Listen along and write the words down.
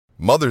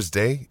Mother's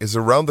Day is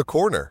around the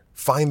corner.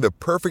 Find the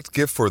perfect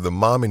gift for the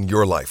mom in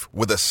your life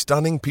with a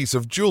stunning piece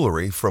of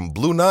jewelry from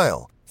Blue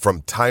Nile.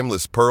 From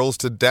timeless pearls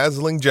to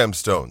dazzling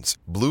gemstones,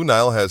 Blue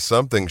Nile has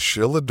something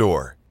she'll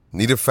adore.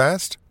 Need it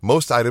fast?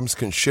 Most items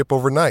can ship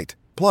overnight.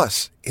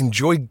 Plus,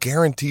 enjoy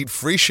guaranteed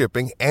free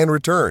shipping and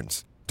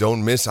returns.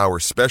 Don't miss our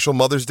special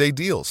Mother's Day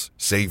deals.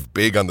 Save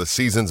big on the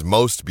season's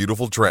most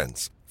beautiful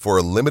trends. For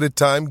a limited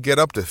time, get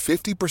up to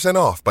 50%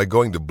 off by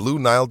going to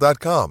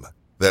BlueNile.com.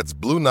 That's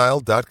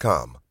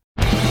BlueNile.com.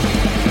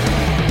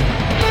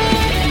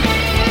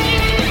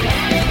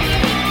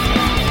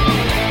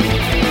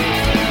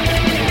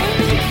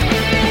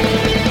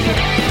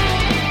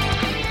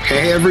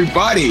 Hey,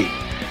 everybody.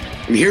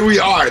 And here we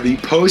are, the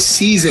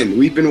postseason.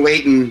 We've been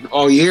waiting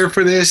all year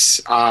for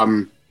this.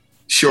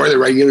 Sure, the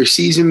regular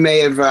season may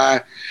have,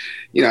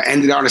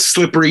 ended on a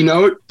slippery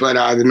note, but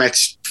the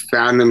Mets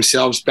found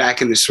themselves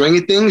back in the swing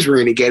of things. We're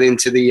going to get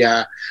into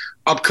the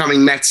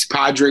upcoming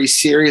Mets-Padres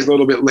series a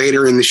little bit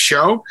later in the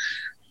show.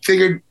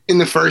 Figured in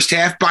the first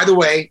half, by the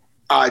way,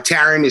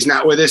 Taran is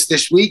not with us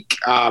this week.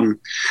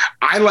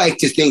 I like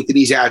to think that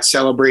he's out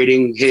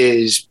celebrating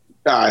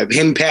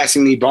him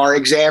passing the bar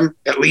exam,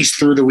 at least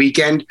through the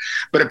weekend.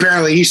 But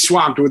apparently he's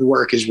swamped with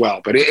work as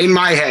well. But in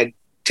my head,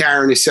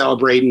 Taran is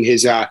celebrating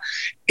his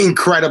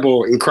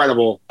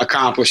incredible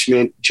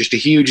accomplishment, just a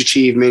huge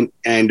achievement,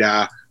 and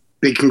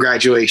big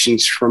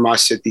congratulations from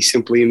us at the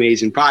Simply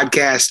Amazing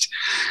podcast.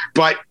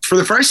 But for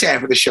the first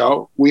half of the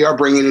show, we are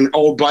bringing an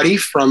old buddy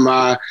from,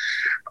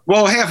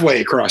 halfway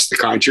across the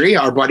country,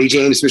 our buddy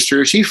James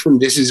Mastrucci from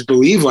This Is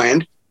Believe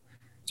Land.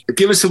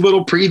 Give us a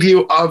little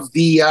preview of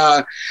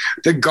the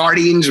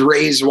Guardians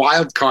Rays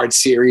wild card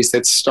series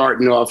that's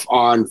starting off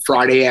on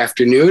Friday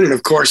afternoon, and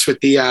of course with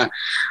the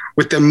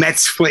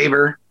Mets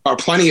flavor, or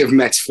plenty of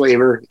Mets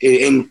flavor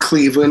in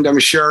Cleveland. I'm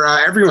sure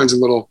everyone's a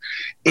little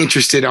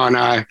interested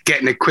on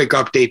getting a quick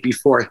update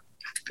before,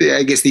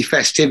 I guess, the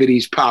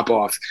festivities pop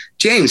off.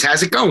 James,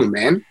 how's it going,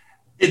 man?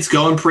 It's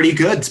going pretty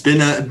good. It's been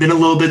a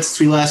little bit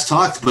since we last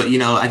talked, but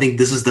I think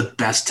this is the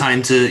best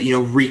time to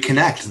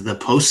reconnect. The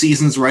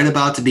postseason's right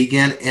about to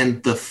begin,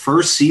 and the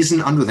first season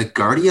under the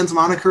Guardians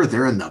moniker,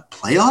 they're in the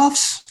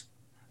playoffs.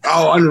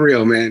 Oh,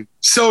 unreal, man!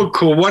 So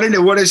cool. What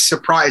a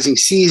surprising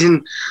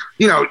season.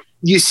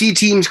 You see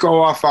teams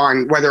go off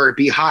on whether it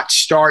be hot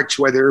starts,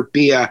 whether it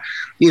be a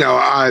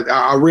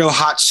real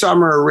hot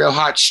summer, a real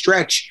hot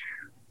stretch,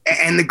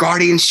 and the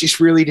Guardians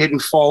just really didn't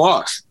fall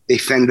off. They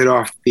fended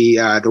off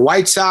the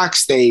White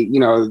Sox. I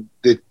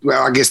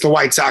guess the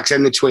White Sox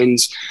and the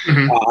Twins,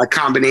 a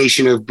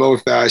combination of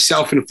both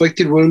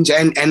self-inflicted wounds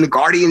and the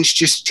Guardians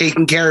just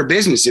taking care of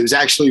business. It was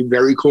actually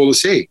very cool to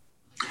see.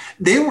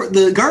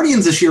 The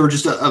Guardians this year were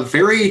just a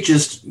very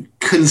just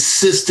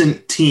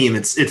consistent team.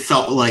 It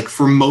felt like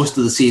for most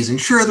of the season.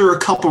 Sure, there were a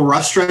couple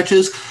rough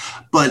stretches,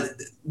 but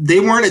they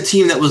weren't a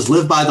team that was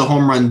live by the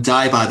home run,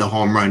 die by the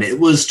home run. It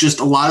was just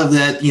a lot of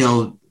that,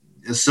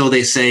 so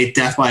they say,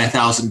 death by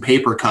 1,000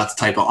 paper cuts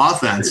type of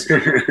offense,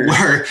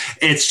 where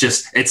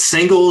it's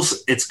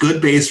singles, it's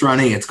good base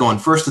running, it's going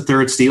first to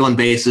third, stealing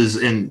bases,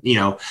 and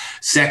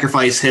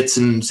sacrifice hits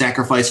and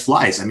sacrifice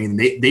flies. I mean,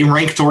 they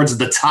rank towards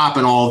the top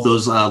in all of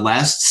those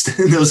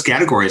those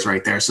categories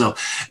right there. So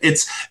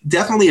it's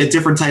definitely a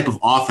different type of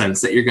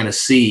offense that you're going to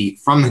see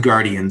from the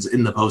Guardians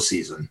in the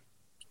postseason.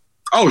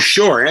 Oh,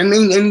 sure.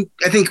 And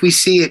I think we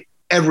see it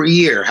every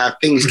year, how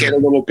things get a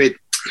little bit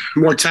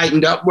more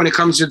tightened up when it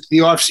comes to the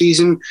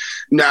offseason.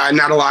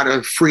 Not a lot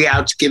of free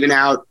outs given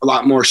out, a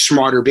lot more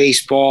smarter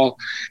baseball.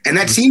 And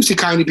that seems to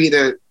kind of be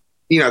the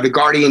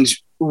Guardians'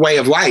 way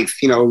of life,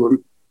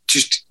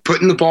 just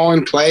putting the ball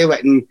in play,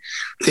 letting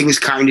things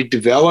kind of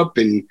develop.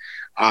 And,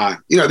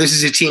 this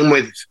is a team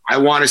with, I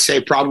want to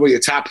say, probably a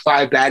top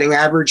 5 batting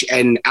average.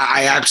 And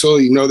I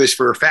absolutely know this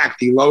for a fact,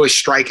 the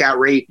lowest strikeout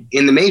rate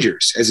in the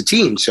majors as a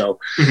team. So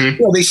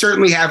they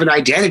certainly have an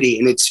identity,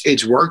 and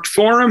it's worked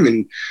for them.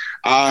 And,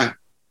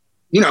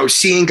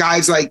 seeing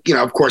guys like,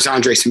 of course,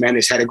 Andres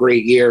Gimenez had a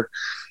great year.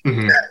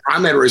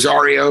 Ahmed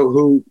Rosario,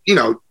 who,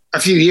 a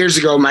few years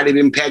ago might have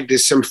been pegged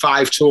as some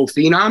 5-tool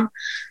phenom.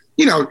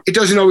 It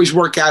doesn't always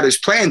work out as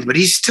planned, but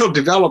he's still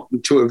developed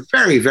into a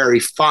very,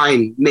 very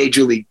fine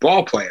major league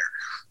ball player.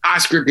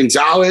 Oscar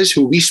Gonzalez,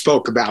 who we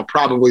spoke about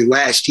probably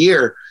last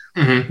year,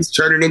 he's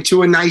turned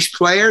into a nice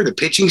player. The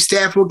pitching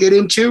staff will get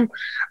into.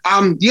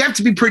 You have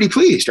to be pretty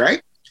pleased,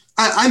 right?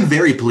 I'm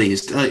very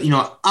pleased.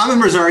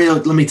 Ahmed Rosario,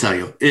 let me tell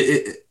you,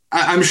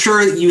 I'm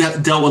sure you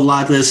have dealt with a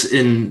lot of this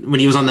when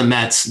he was on the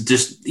Mets.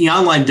 Just the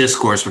online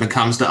discourse when it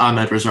comes to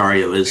Ahmed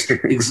Rosario is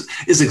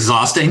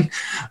exhausting.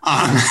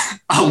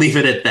 I'll leave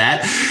it at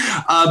that.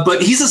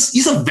 But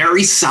he's a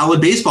very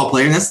solid baseball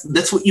player, and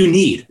that's what you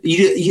need.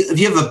 If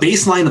you have a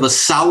baseline of a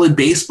solid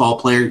baseball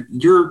player,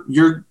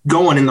 you're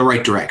going in the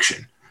right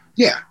direction.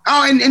 Yeah.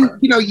 Oh, and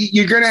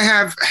you're going to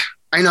have,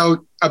 I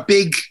know, a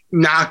big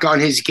knock on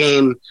his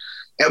game,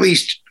 at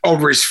least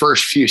over his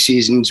first few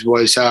seasons,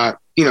 was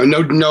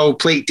no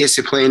plate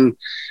discipline.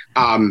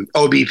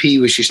 OBP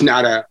was just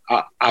not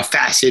a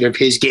facet of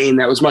his game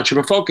that was much of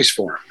a focus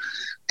for him.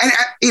 And,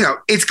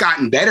 it's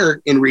gotten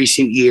better in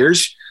recent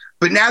years.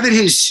 But now that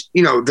his,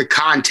 the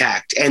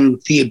contact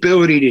and the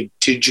ability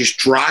to just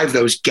drive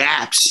those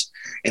gaps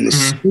and the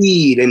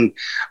speed and,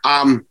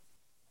 I'm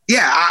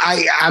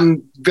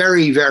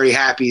very, very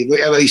happy,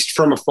 at least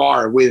from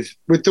afar, with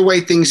the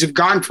way things have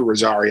gone for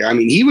Rosario. I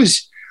mean,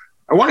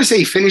 I want to say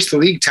he finished the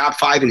league top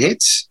 5 in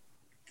hits.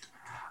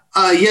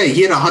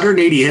 He had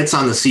 180 hits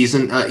on the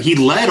season. He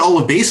led all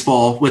of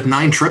baseball with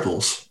 9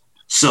 triples.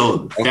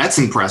 So that's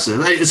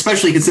impressive,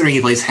 especially considering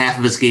he plays half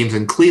of his games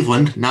in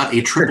Cleveland, not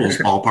a triples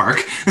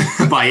ballpark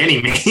by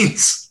any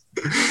means.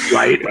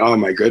 Right. Oh,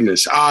 my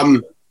goodness.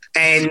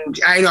 And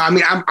I know, I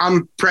mean,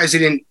 I'm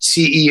president,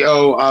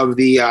 CEO of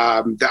the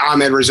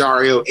Amed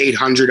Rosario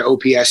 800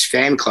 OPS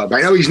fan club.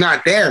 I know he's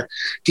not there.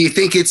 Do you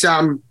think it's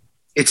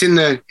in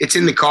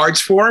the cards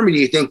for him? Or do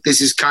you think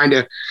this is kind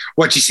of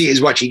what you see is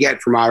what you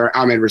get from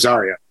Amed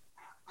Rosario?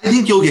 I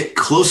think you'll get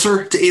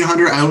closer to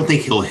 800. I don't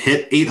think he'll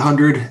hit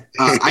 800.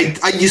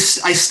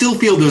 I still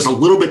feel there's a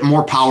little bit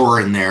more power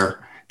in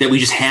there that we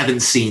just haven't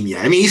seen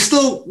yet. I mean,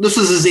 this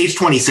was his age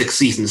 26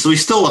 season, so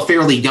he's still a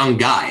fairly young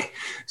guy.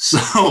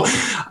 So,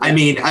 I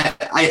mean,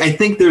 I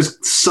think there's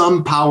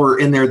some power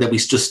in there that we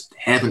just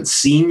haven't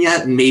seen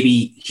yet, and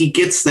maybe he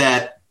gets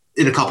that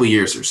in a couple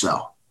years or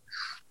so.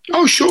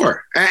 Oh,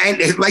 sure.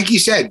 And like you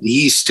said,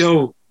 he's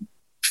still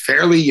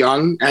fairly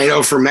young. I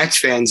know for Mets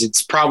fans,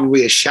 it's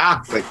probably a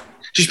shock, but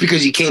just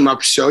because he came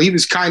up he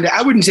was kind of,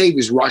 I wouldn't say he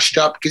was rushed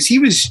up because he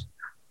was,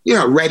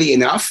 ready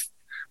enough,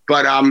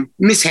 but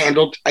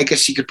mishandled, I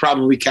guess you could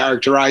probably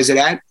characterize it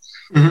at.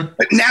 Mm-hmm.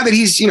 But now that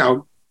he's,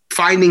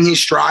 finding his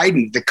stride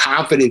and the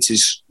confidence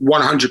is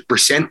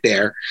 100%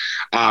 there.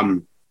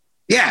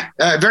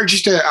 Very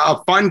just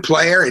a fun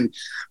player and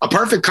a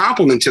perfect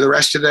complement to the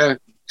rest of the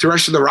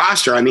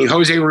roster. I mean,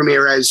 Jose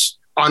Ramirez,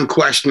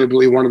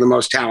 unquestionably one of the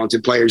most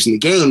talented players in the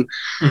game.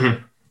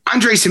 Mm-hmm.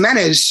 Andres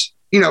Gimenez,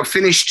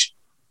 finished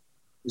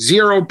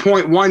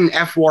 0.1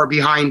 FWAR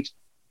behind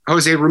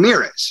Jose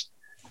Ramirez.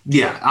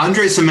 Yeah,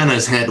 Andres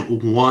Gimenez had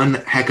one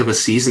heck of a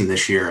season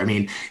this year. I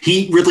mean,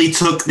 he really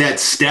took that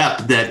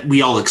step that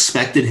we all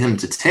expected him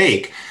to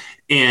take,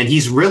 and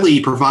he's really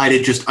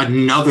provided just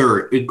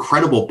another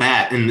incredible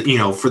bat and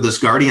for this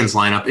Guardians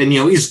lineup. And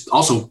he's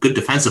also good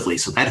defensively,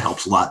 so that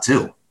helps a lot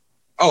too.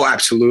 Oh,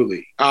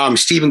 absolutely.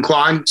 Stephen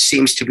Kwan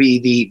seems to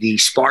be the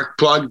spark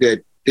plug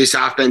that this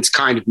offense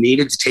kind of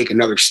needed to take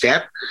another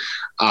step.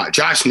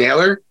 Josh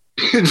Naylor,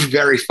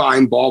 very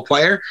fine ball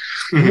player.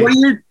 Mm-hmm. What are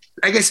your,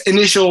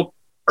 initial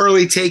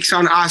early takes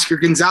on Oscar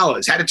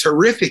Gonzalez? Had a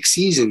terrific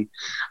season.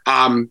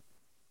 It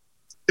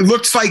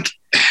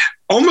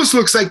almost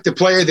looks like the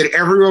player that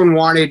everyone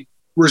wanted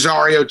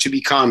Rosario to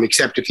become,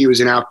 except if he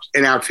was an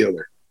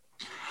outfielder.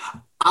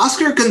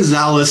 Oscar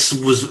Gonzalez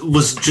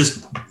was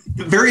just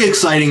very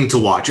exciting to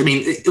watch. I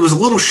mean, it was a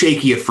little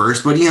shaky at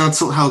first, but it's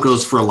how it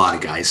goes for a lot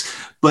of guys.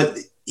 But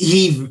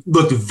he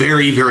looked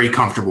very, very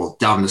comfortable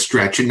down the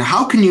stretch. And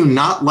how can you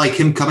not like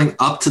him coming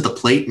up to the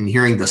plate and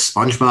hearing the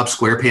SpongeBob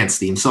SquarePants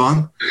theme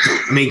song?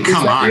 I mean,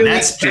 come on. Really,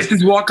 that's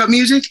his walk-up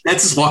music?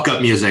 That's his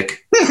walk-up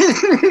music.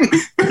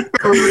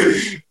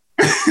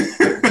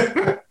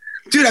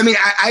 Dude, I mean,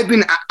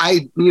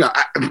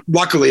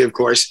 luckily, of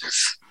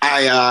course,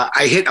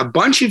 I hit a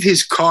bunch of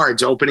his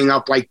cards opening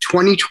up like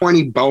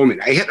 2020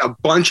 Bowman. I hit a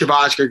bunch of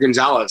Oscar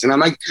Gonzalez, and I'm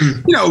like,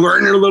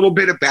 learning a little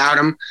bit about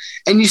him.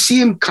 And you see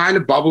him kind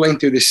of bubbling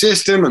through the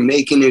system and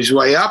making his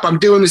way up. I'm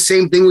doing the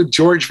same thing with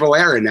George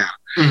Valera now.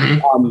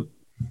 Mm-hmm.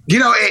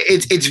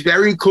 It's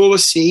very cool to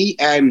see,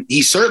 and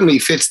he certainly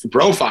fits the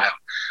profile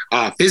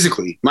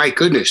physically. My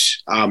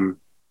goodness.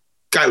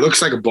 Guy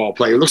looks like a ball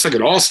player. Looks like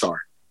an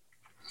all-star.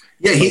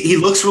 Yeah, he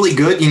looks really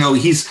good.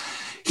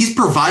 He's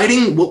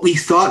providing what we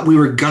thought we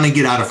were going to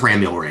get out of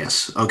Ramil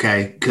Reyes,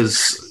 okay?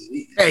 Because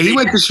he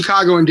went to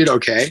Chicago and did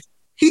okay.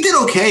 He did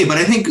okay, but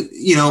I think,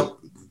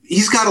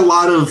 he's got a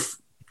lot of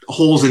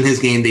holes in his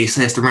game that he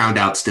has to round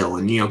out still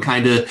and,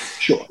 kind of,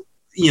 sure,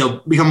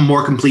 become a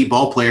more complete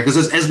ball player.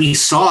 Because as we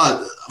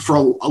saw for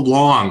a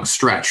long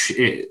stretch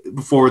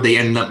before they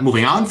ended up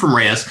moving on from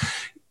Reyes,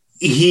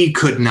 he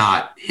could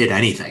not hit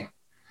anything.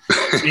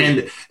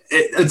 And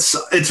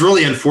it's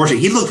really unfortunate.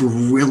 He looked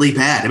really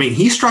bad. I mean,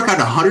 he struck out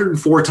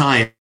 104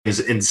 times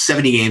in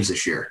 70 games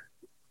this year,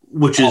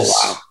 which is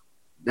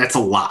that's a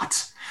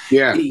lot.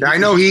 Yeah, I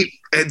know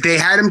they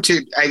had him,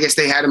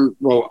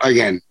 well,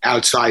 again,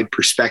 outside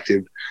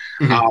perspective,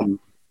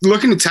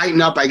 looking to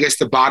tighten up, I guess,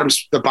 the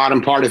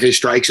bottom part of his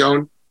strike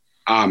zone,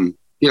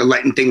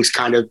 letting things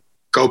kind of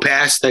go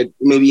past that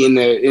maybe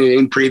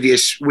in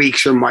previous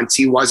weeks or months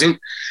he wasn't.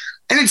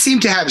 And it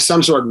seemed to have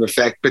some sort of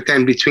effect, but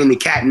then between the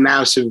cat and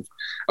mouse of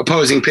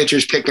opposing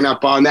pitchers picking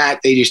up on that,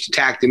 they just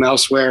attacked him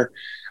elsewhere.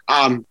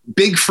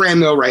 Big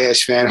Franmil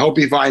Reyes fan. Hope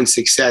he finds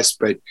success,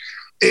 but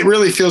it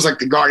really feels like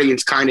the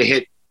Guardians kind of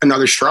hit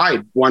another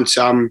stride once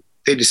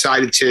they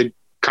decided to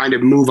kind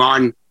of move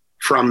on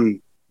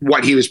from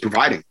what he was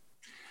providing.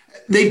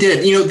 They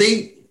did.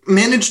 They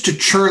managed to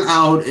churn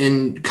out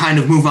and kind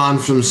of move on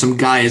from some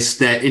guys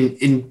that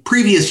in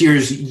previous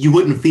years you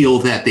wouldn't feel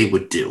that they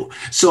would do.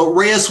 So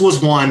Reyes was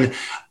one.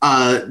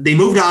 They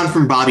moved on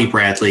from Bobby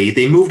Bradley.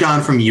 They moved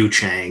on from Yu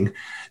Chang.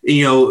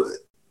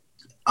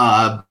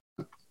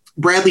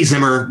 Bradley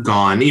Zimmer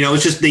gone.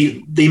 It's just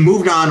they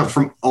moved on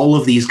from all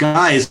of these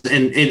guys,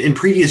 and in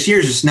previous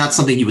years, it's not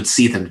something you would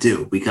see them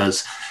do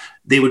because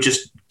they would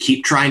just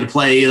keep trying to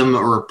play them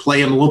or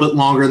play them a little bit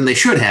longer than they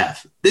should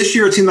have. This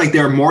year, it seemed like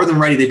they were more than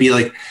ready to be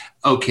like,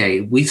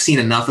 okay, we've seen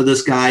enough of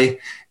this guy.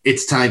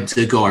 It's time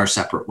to go our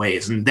separate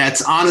ways. And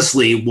that's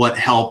honestly what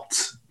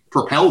helped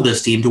propel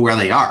this team to where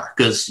they are.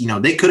 Because,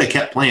 they could have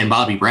kept playing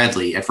Bobby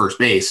Bradley at first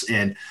base.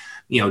 And,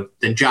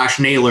 then Josh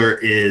Naylor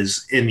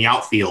is in the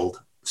outfield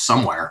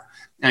somewhere.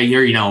 Or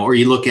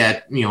you look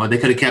at, they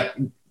could have kept,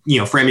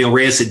 Franmil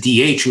Reyes at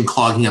DH and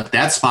clogging up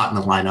that spot in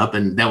the lineup.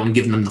 And that would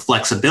give them the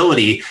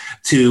flexibility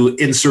to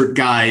insert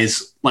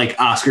guys like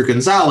Oscar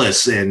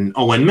Gonzalez and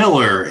Owen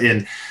Miller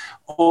and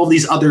all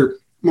these other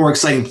more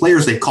exciting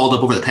players they've called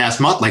up over the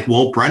past month, like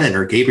Will Brennan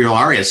or Gabriel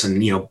Arias,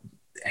 and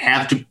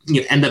have to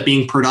end up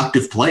being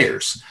productive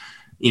players.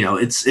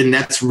 And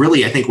that's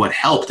really, I think, what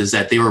helped is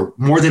that they were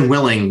more than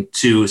willing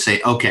to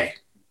say, okay,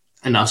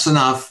 enough's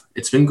enough.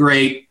 It's been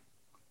great.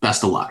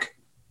 Best of luck.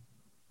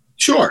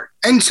 Sure,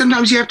 and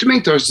sometimes you have to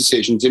make those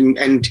decisions, and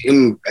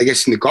in I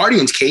guess in the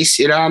Guardians' case,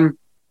 it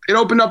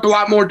opened up a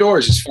lot more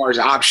doors as far as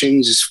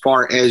options, as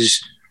far as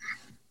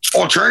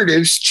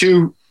alternatives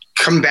to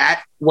combat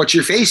what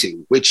you're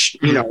facing, which,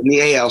 in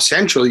the AL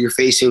Central, you're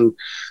facing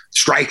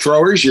strike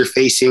throwers, you're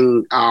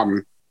facing,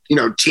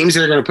 teams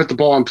that are going to put the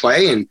ball in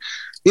play. And,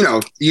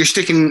 you're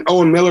sticking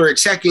Owen Miller at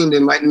second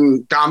and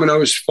letting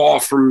dominoes fall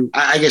from,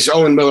 I guess,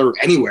 Owen Miller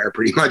anywhere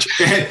pretty much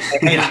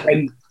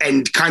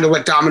and kind of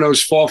let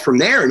dominoes fall from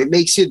there. And it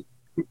makes it,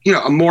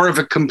 a more of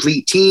a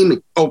complete team.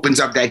 It opens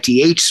up that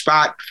DH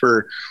spot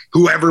for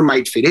whoever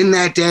might fit in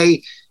that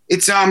day.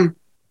 It's a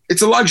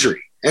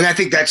luxury. And I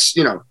think that's,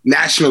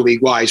 National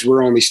League wise,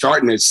 we're only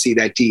starting to see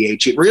that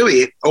DH.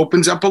 It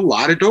opens up a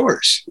lot of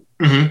doors.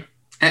 Mm-hmm.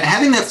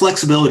 Having that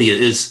flexibility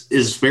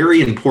is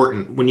very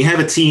important when you have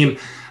a team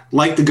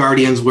like the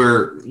Guardians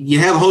where you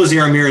have Jose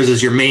Ramirez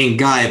as your main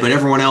guy, but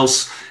everyone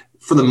else,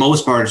 for the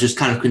most part, is just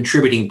kind of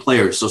contributing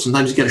players. So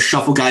sometimes you got to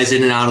shuffle guys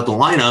in and out of the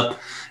lineup.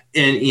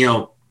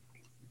 And,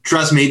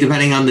 trust me,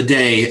 depending on the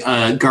day,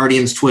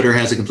 Guardians Twitter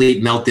has a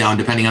complete meltdown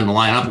depending on the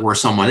lineup where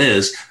someone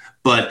is.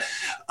 But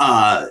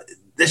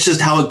that's just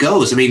how it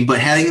goes. I mean, but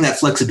having that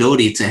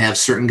flexibility to have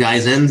certain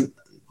guys in,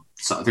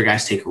 so other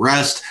guys take a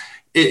rest,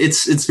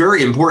 it's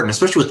very important,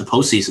 especially with the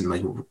postseason,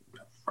 like we're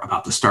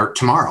about to start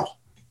tomorrow.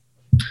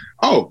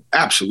 Oh,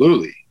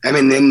 absolutely. I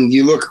mean, then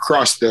you look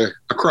across the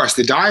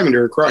diamond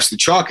or across the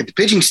chalk at the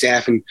pitching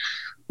staff, and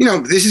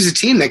this is a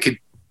team that could,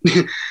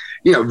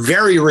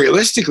 very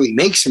realistically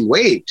make some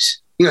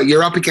waves.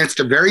 You're up against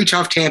a very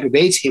tough Tampa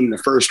Bay team in the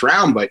first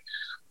round, but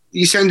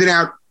you sending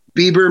out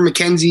Bieber,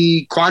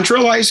 McKenzie,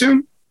 Quantrill, I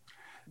assume.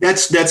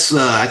 That's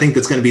I think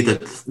that's going to be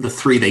the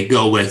three they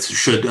go with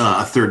should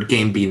a third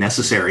game be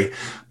necessary.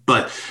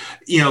 But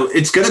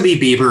it's going to be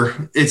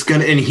Bieber.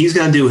 And he's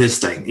going to do his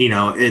thing.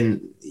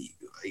 And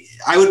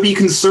I would be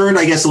concerned,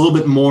 I guess, a little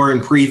bit more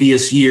in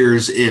previous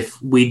years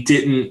if we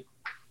didn't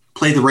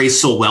play the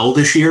Rays so well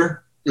this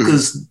year,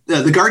 because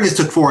the Guardians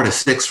took 4 out of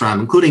 6 from them,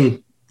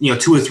 including 2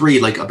 or 3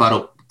 like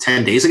about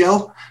 10 days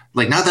ago.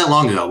 Like not that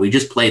long ago, we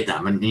just played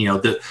them, and I know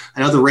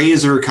the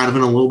Rays are kind of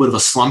in a little bit of a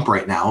slump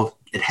right now.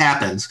 It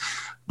happens,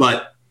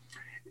 but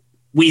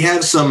we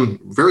have some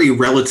very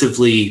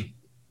relatively,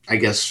 I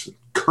guess,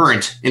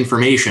 current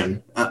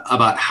information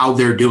about how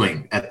they're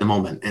doing at the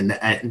moment, and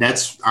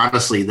that's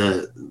honestly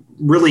the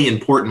really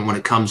important when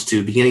it comes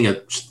to beginning a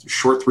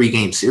short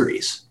 3-game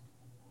series.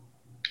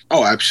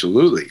 Oh,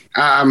 absolutely.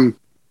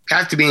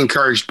 Have to be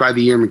encouraged by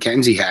the year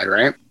McKenzie had,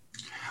 right?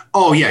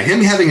 Oh, yeah. Him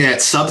having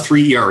that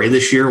sub-3 ERA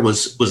this year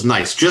was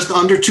nice. Just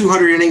under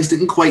 200 innings,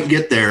 didn't quite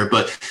get there.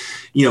 But,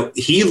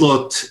 he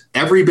looked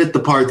every bit the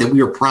part that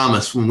we were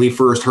promised when we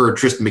first heard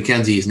Tristan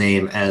McKenzie's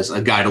name as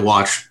a guy to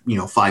watch,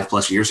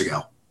 5+ years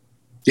ago.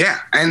 Yeah.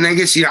 And I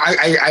guess,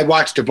 I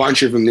watched a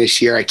bunch of him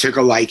this year. I took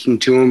a liking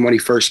to him when he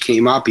first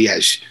came up. He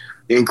has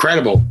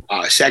incredible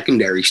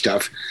secondary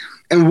stuff.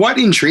 And what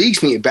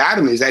intrigues me about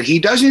him is that he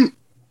doesn't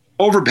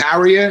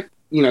overpower you.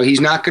 He's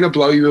not going to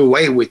blow you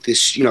away with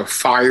this,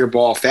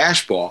 fireball,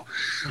 fastball.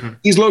 Mm-hmm.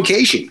 He's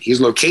location.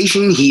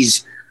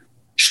 He's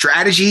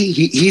strategy.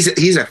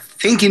 He's a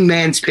thinking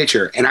man's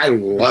pitcher, and I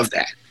love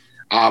that.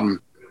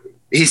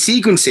 His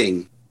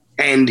sequencing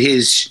and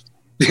his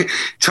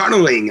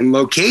tunneling and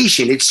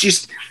location, it's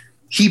just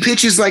he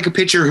pitches like a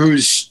pitcher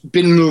who's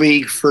been in the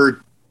league for,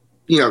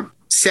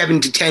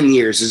 7 to 10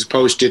 years as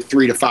opposed to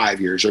 3 to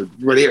 5 years or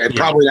whatever. Yeah.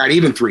 Probably not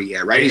even 3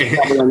 yet, right? He's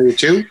probably only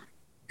 2.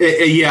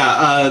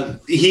 Yeah,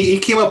 he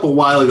came up a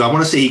while ago. I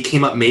want to say he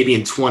came up maybe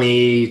in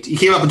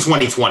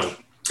 2020.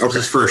 Okay. Was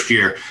his first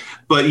year.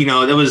 But,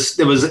 there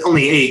was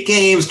only 8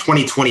 games.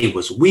 2020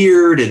 was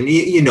weird, and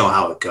you know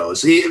how it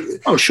goes.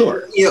 Oh,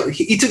 sure.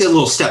 He took a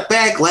little step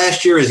back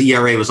last year. His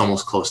ERA was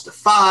almost close to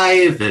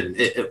 5, and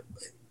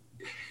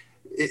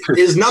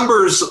his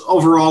numbers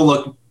overall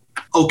look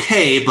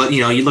okay. But,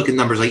 you look at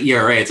numbers like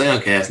ERA, it's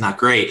like, okay, that's not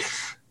great.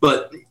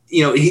 But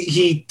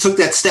he took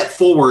that step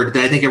forward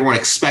that I think everyone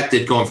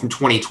expected going from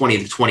 2020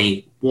 to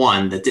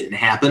 21 that didn't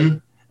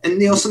happen.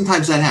 And,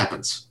 sometimes that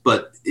happens.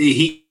 But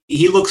he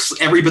looks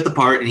every bit the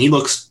part, and he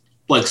looks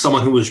like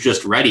someone who was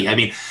just ready. I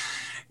mean,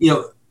 he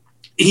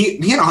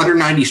had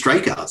 190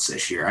 strikeouts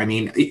this year. I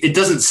mean, it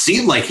doesn't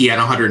seem like he had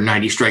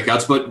 190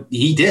 strikeouts, but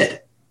he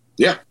did.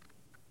 Yeah.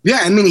 Yeah,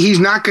 I mean, he's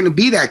not going to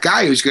be that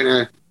guy who's going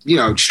to,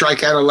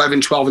 strike out 11,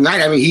 12 a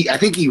night. I mean, I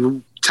think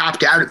he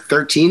topped out at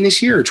 13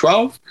 this year or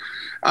 12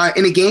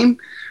 in a game.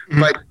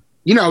 Mm-hmm. But,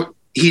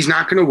 he's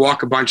not going to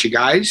walk a bunch of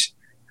guys.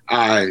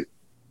 I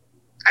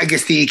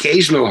guess the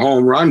occasional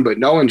home run, but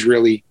no one's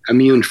really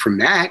immune from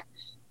that.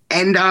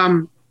 And,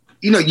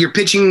 you're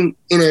pitching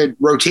in a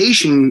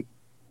rotation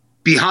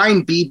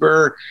behind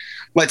Bieber.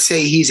 Let's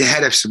say he's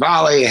ahead of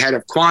Savale, ahead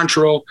of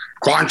Quantrill.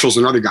 Quantrill's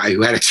another guy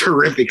who had a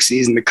terrific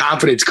season. The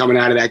confidence coming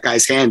out of that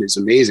guy's hand is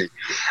amazing.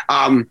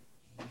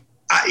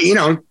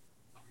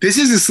 This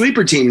is a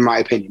sleeper team, in my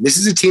opinion. This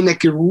is a team that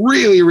could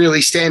really,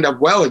 really stand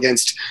up well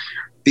against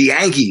the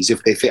Yankees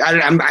if they –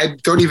 I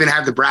don't even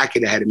have the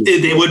bracket ahead of me.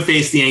 They would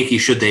face the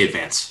Yankees should they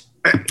advance.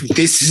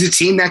 This is a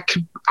team that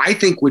I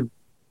think would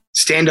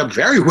stand up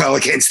very well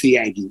against the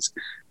Yankees.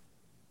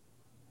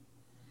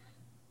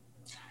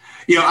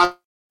 I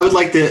would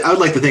like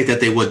to think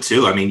that they would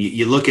too. I mean,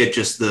 you look at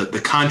just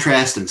the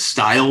contrast and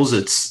styles.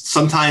 It's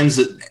sometimes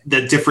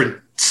that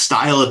different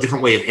style, a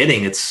different way of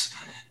hitting.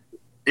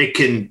 It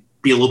can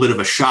be a little bit of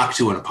a shock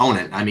to an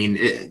opponent. I mean,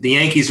 the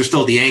Yankees are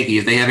still the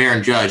Yankees. They have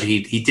Aaron Judge.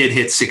 He did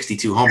hit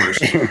 62 homers.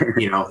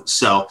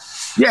 So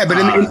yeah. But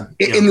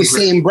in the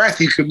same breath,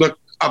 you could look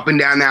up and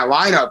down that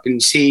lineup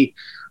and see.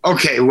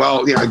 Okay,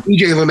 well,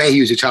 DJ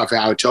LeMahieu's a tough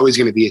out. It's always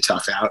going to be a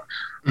tough out.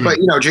 Mm-hmm. But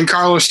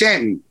Giancarlo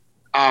Stanton.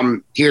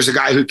 Here's a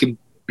guy who can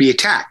be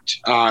attacked.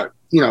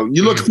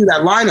 You look through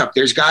that lineup,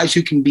 there's guys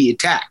who can be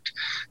attacked.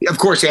 Of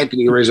course,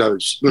 Anthony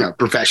Rizzo's,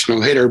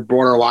 professional hitter,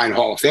 borderline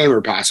Hall of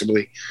Famer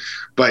possibly.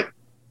 But,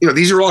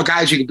 these are all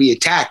guys who can be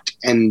attacked.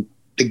 And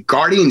the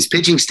Guardians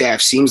pitching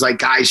staff seems like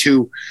guys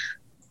who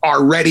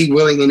are ready,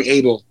 willing, and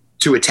able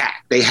to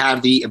attack. They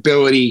have the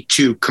ability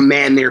to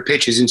command their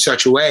pitches in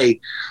such a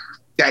way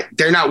that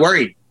they're not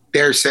worried.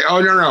 They're saying,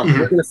 oh, no, mm-hmm.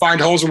 We're going to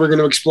find holes and we're going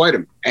to exploit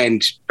them.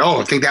 And,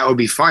 I think that would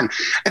be fun.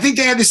 I think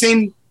they have the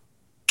same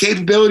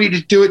capability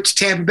to do it to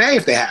Tampa Bay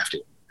if they have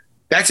to.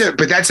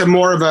 That's a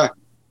more of a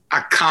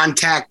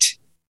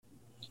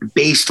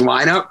contact-based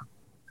lineup.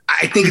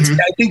 I think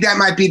I think that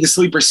might be the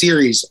sleeper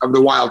series of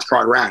the wild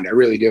card round. I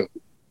really do.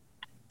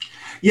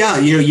 Yeah,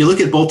 you look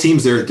at both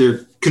teams, they're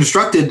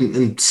constructed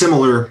in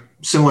similar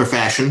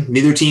fashion.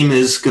 Neither team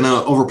is going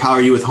to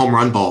overpower you with home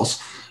run balls.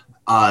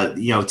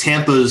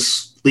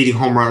 Tampa's leading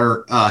home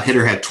runner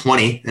hitter had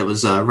 20. That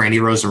was Randy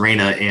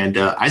Rosarena, and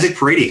Isaac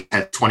Paredes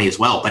had 20 as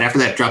well. But after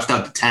that, it drops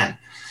down to 10.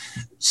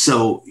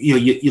 So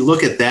you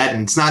look at that,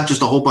 and it's not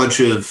just a whole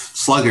bunch of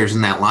sluggers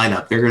in that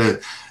lineup.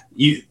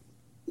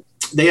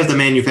 They have to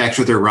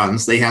manufacture their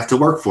runs. They have to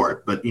work for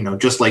it. But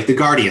just like the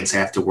Guardians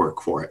have to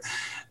work for it.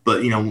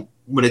 But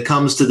when it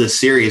comes to this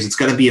series, it's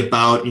going to be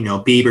about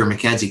Bieber,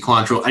 McKenzie,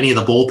 Quantrill, any of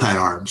the bullpen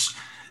arms.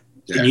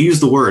 Yeah. And you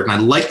use the word, and I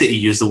like that you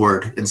use the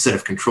word instead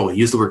of control. You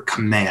use the word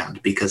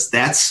command, because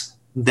that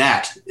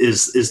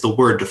is the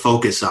word to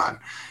focus on.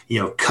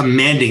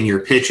 Commanding your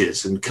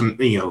pitches, and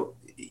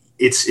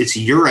it's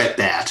your at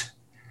bat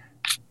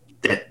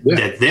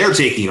that they're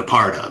taking a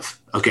part of.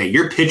 Okay,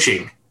 you're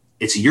pitching.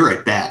 It's your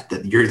at bat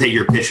that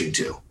you're pitching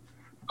to.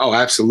 Oh,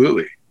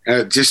 absolutely.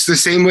 Just the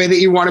same way that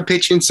you want to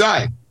pitch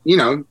inside.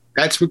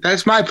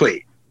 That's my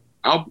plate.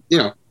 I'm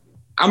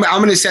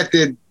going to set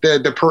the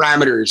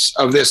parameters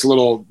of this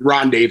little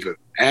rendezvous,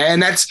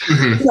 and that's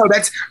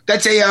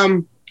that's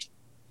a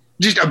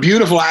just a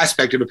beautiful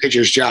aspect of a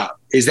pitcher's job,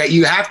 is that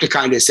you have to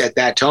kind of set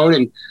that tone.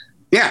 And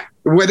yeah,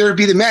 whether it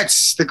be the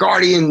Mets, the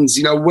Guardians,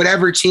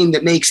 whatever team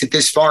that makes it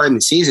this far in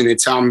the season,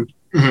 it's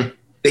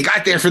they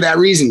got there for that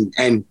reason.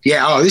 And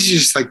yeah, this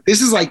is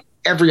like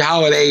every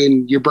holiday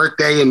and your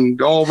birthday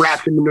and all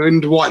wrapped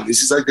into one.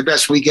 This is like the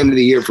best weekend of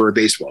the year for a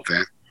baseball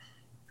fan.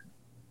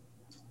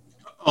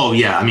 Oh,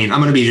 yeah. I mean, I'm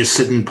going to be just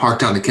sitting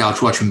parked on the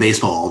couch watching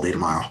baseball all day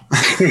tomorrow.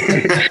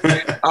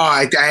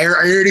 I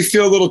already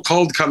feel a little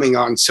cold coming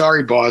on.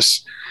 Sorry,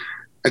 boss.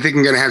 I think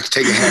I'm going to have to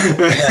take a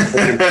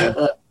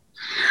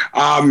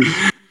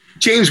half.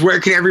 James, where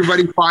can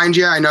everybody find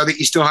you? I know that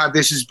you still have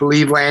This Is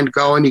Believe Land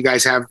going. You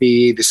guys have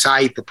the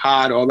site, the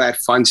pod, all that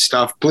fun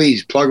stuff.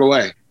 Please plug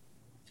away.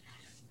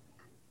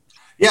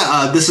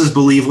 Yeah, This Is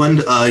Believeland.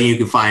 You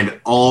can find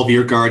all of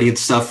your Guardian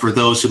stuff for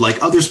those who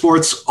like other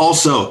sports.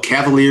 Also,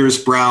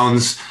 Cavaliers,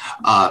 Browns,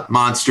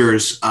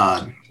 Monsters.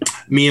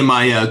 Me and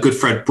my good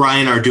friend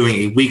Brian are doing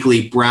a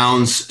weekly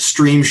Browns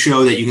stream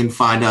show that you can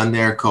find on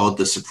there called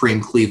the Supreme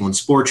Cleveland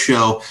Sports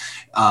Show.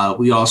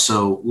 We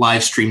also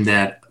live stream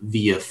that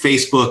via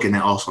Facebook, and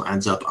that also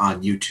ends up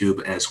on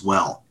YouTube as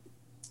well.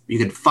 You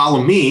can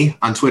follow me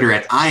on Twitter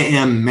at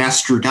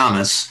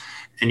IamMastradamus.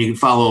 And you can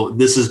follow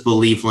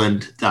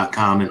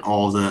thisisbelieveland.com and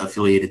all the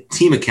affiliated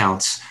team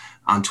accounts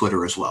on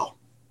Twitter as well.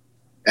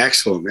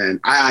 Excellent, man.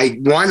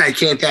 I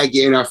can't thank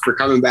you enough for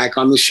coming back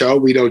on the show.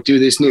 We don't do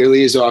this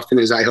nearly as often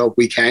as I hope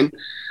we can.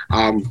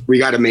 We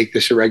got to make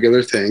this a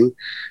regular thing.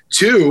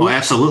 2,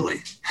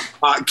 absolutely.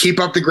 Keep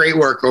up the great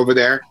work over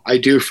there. I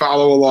do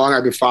follow along.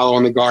 I've been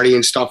following the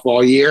Guardian stuff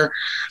all year.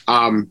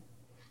 I'm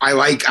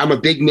a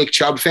big Nick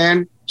Chubb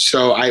fan,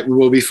 so I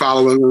will be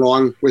following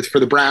along for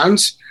the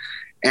Browns.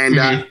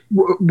 And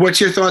what's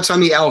your thoughts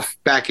on the Elf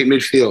back at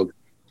midfield?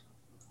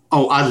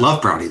 Oh, I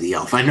love Brownie the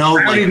Elf. I know.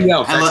 Brownie the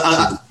Elf.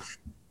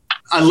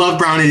 I love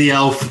Brownie the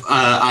Elf.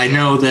 I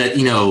know that,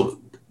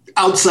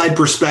 outside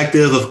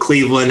perspective of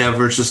Cleveland,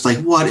 everyone's just like,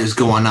 what is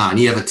going on?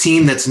 You have a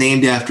team that's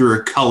named after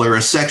a color,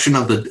 a section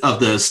of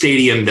the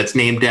stadium that's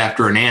named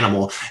after an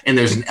animal, and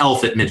there's an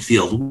elf at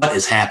midfield. What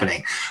is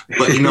happening?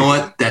 But you know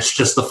what? That's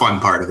just the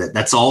fun part of it.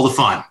 That's all the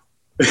fun.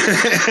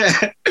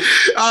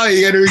 Oh,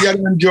 we got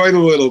to enjoy the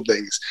little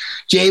things.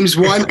 James,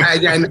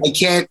 again, I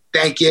can't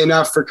thank you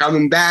enough for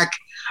coming back.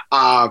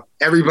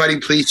 Everybody,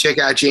 please check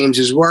out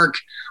James's work.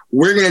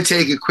 We're going to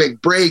take a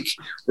quick break.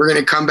 We're going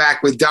to come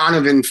back with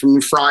Donovan from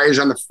the Friars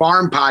on the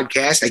Farm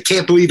podcast. I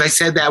can't believe I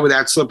said that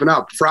without slipping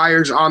up.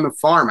 Friars on the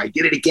Farm. I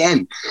did it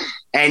again.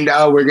 And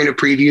we're going to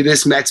preview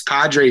this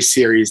Mets-Padres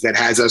series that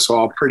has us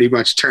all pretty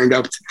much turned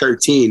up to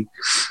 13.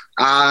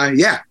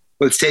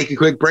 Let's take a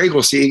quick break.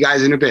 We'll see you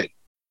guys in a bit.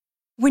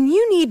 When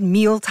you need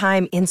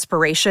mealtime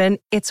inspiration,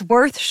 it's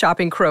worth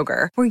shopping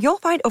Kroger, where you'll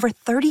find over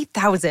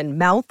 30,000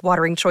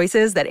 mouth-watering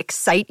choices that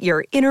excite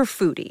your inner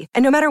foodie.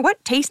 And no matter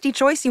what tasty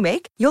choice you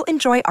make, you'll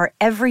enjoy our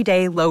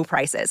everyday low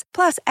prices,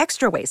 plus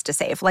extra ways to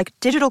save, like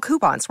digital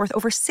coupons worth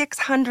over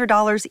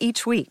 $600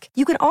 each week.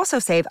 You can also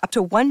save up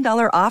to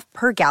 $1 off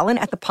per gallon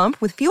at the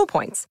pump with fuel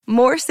points.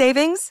 More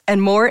savings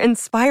and more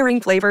inspiring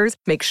flavors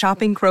make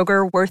shopping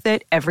Kroger worth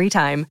it every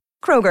time.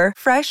 Kroger,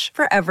 fresh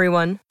for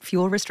everyone.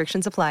 Fuel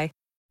restrictions apply.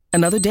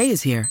 Another day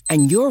is here,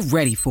 and you're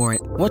ready for it.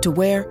 What to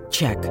wear?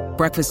 Check.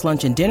 Breakfast,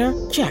 lunch, and dinner?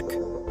 Check.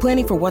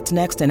 Planning for what's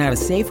next and how to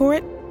save for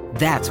it?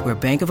 That's where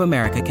Bank of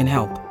America can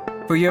help.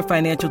 For your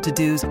financial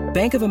to-dos,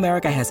 Bank of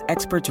America has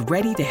experts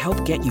ready to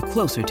help get you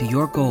closer to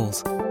your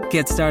goals.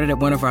 Get started at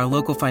one of our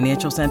local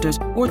financial centers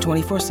or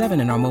 24/7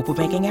 in our mobile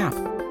banking app.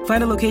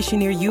 Find a location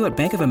near you at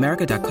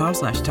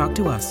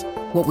bankofamerica.com/talktous.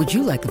 What would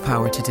you like the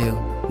power to do?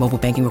 Mobile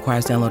banking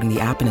requires downloading the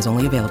app and is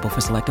only available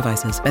for select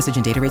devices. Message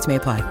and data rates may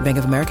apply. Bank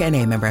of America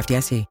NA, member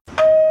FDIC.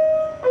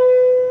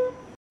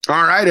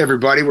 All right,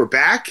 everybody, we're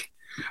back.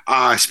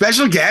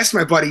 Special guest,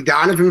 my buddy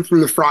Donovan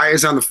from the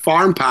Friars on the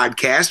Farm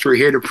podcast. We're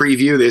here to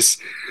preview this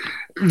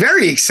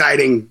very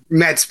exciting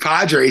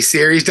Mets-Padres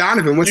series.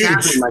 Donovan, what's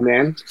happening, my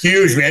man?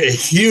 Huge, man.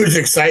 Huge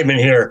excitement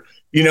here.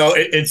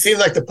 It seemed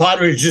like the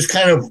Padres just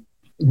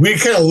we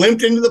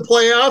limped into the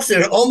playoffs,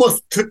 and it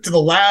almost took to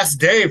the last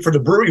day for the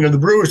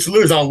Brewers to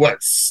lose on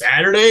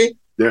Saturday?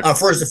 Yeah.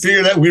 For us to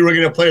figure that we were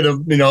going to play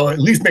at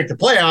least make the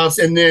playoffs.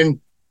 And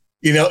then,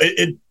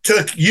 it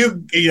took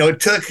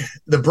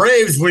the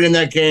Braves winning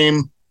that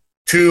game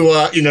to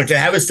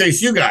have us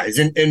face you guys.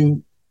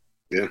 And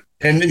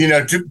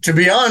to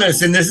be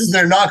honest, and this is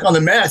their knock on the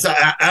Mets,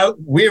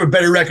 we have a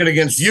better record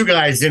against you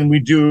guys than we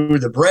do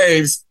the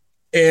Braves.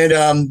 And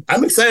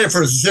I'm excited for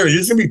the series.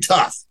 It's going to be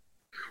tough.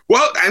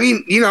 Well, I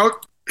mean,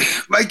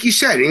 like you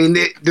said,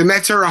 the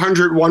Mets are a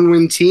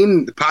 101-win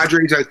team. The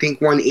Padres, I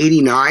think,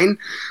 189.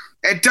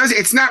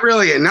 It's not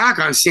really a knock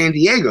on San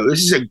Diego. This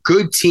is a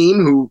good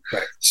team who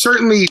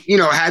certainly,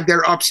 had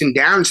their ups and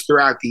downs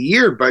throughout the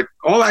year, but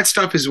all that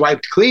stuff is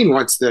wiped clean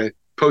once the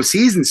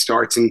postseason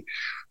starts. And,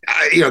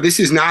 this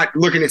is not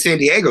looking at San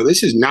Diego.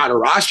 This is not a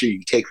roster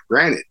you take for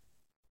granted.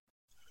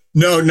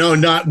 No,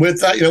 not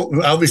with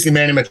obviously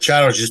Manny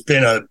Machado has just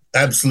been an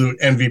absolute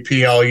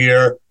MVP all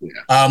year.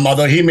 Yeah.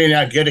 Although he may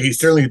not get it, he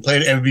certainly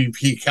played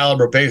MVP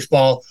caliber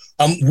baseball.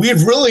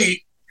 We've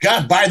really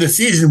got by the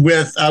season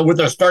with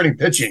our starting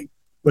pitching,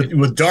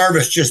 with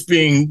Darvish just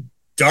being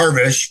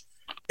Darvish,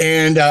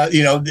 and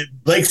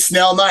Blake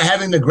Snell not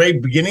having the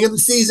great beginning of the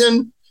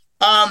season.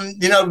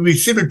 We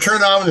should have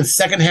turned on in the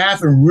second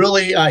half, and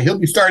really he'll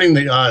be starting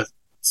the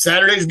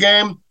Saturday's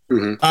game.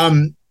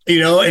 Mm-hmm.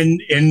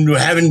 And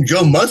having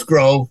Joe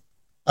Musgrove,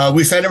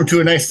 we signed him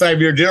to a nice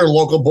 5-year deal,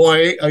 local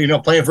boy,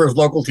 playing for his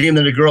local team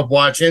that he grew up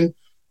watching.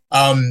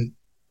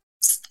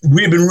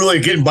 We've been really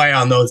getting by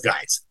on those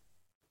guys.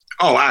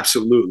 Oh,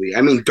 absolutely.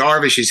 I mean,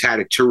 Darvish has had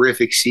a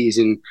terrific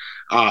season.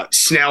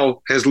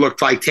 Snell has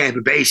looked like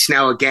Tampa Bay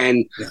Snell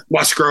again. Yeah.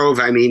 Musgrove,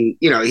 I mean,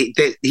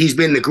 he's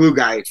been the glue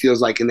guy, it feels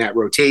like, in that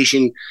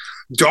rotation.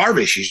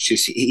 Darvish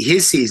is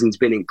his season's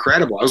been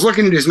incredible. I was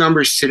looking at his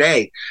numbers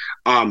today.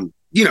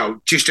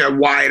 Just a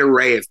wide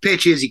array of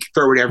pitches. He can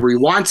throw whatever he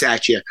wants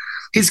at you.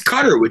 His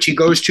cutter, which he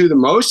goes to the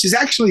most, has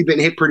actually been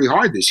hit pretty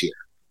hard this year.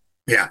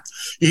 Yeah,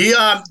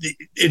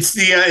 it's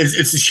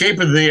the shape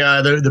of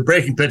the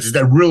breaking pitches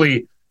that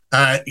really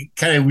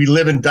we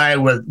live and die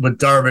with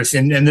Darvish,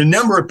 and the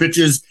number of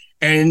pitches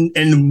and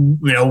the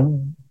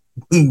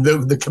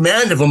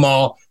command of them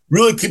all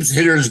really keeps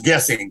hitters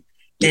guessing.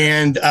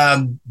 And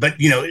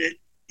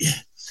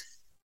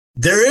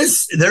there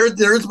is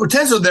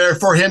potential there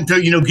for him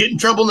to get in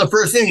trouble in the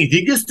first inning. If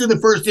he gets to the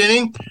first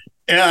inning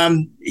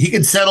he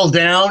could settle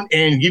down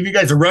and give you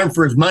guys a run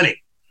for his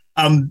money.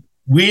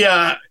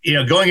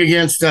 Going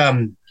against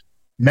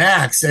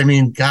Max, I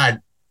mean,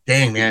 God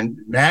dang, man,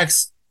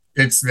 Max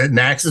is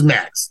Max.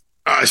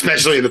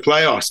 Especially in the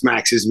playoffs,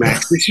 Max is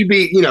Max. This should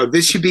be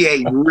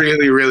a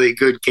really, really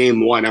good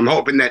game one. I'm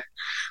hoping that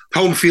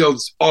home field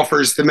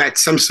offers the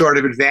Mets some sort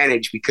of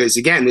advantage because,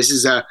 again, this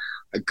is a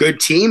good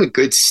team, a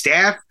good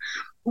staff.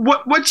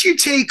 What's your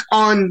take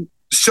on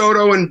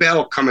Soto and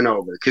Bell coming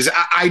over? Because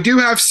I do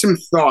have some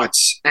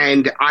thoughts,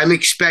 and I'm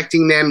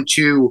expecting them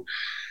to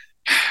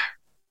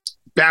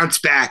bounce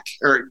back.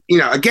 Or,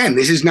 again,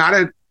 this is not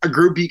a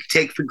group you can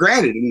take for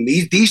granted. And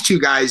these two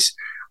guys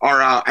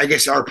are, I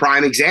guess, are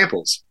prime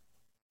examples.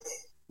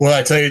 Well,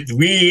 I tell you,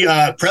 we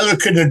Preller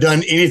couldn't have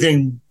done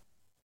anything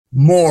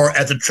more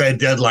at the trade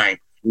deadline.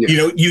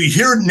 Yeah. You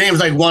hear names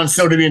like Juan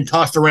Soto being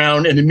tossed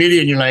around in the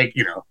media, and you're like,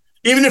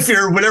 even if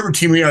you're whatever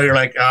team you are, you're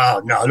like,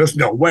 oh, no, there's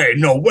no way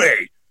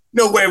we're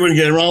going to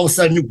get him. All of a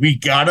sudden, we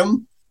got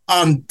him.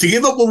 To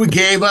give up what we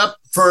gave up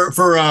for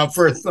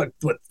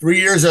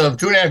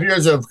 2.5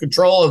 years of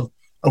control of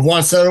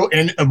Juan Soto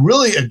and a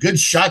good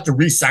shot to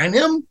re-sign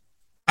him.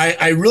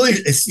 I really,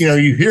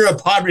 you hear a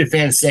Padre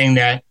fan saying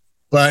that,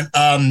 but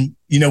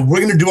we're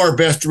going to do our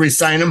best to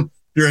re-sign him.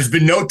 There has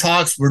been no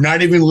talks. We're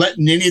not even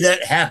letting any of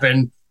that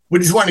happen. We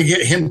just want to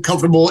get him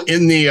comfortable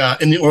in the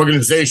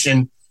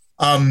organization,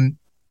 and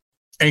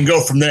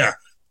go from there.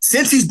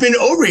 Since he's been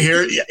over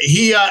here,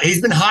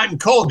 he's been hot and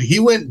cold. He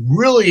went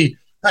really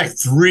like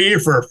 3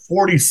 for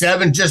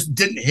 47, just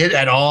didn't hit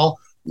at all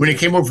when he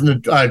came over from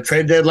the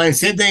trade deadline.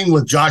 Same thing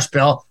with Josh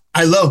Bell.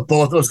 I love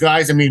both those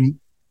guys. I mean,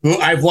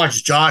 I've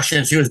watched Josh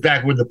since he was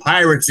back with the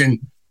Pirates, and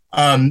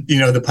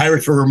the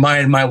Pirates were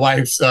reminding my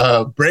wife's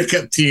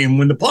breakup team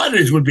when the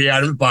Padres would be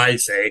out of it by,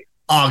 say,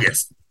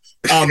 August.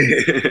 But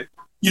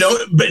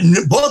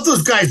both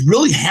those guys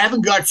really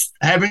haven't got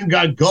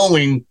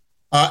going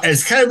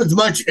as kind of as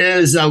much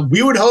as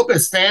we would hope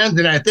as fans,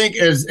 and I think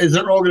as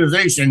an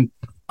organization.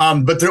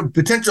 But the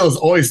potential is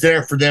always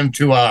there for them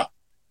to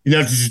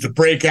to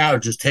break out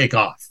and just take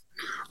off.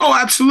 Oh,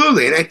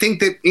 absolutely. And I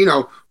think that,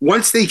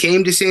 once they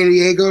came to San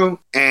Diego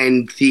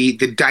and the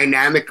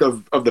dynamic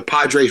of the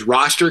Padres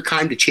roster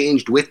kind of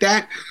changed with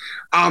that,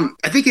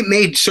 I think it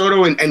made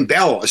Soto and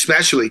Bell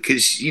especially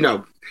because,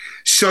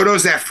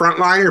 Soto's that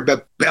frontliner,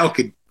 but Bell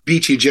could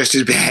beat you just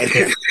as bad.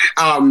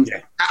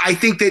 I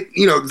think that,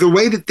 the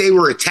way that they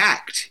were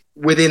attacked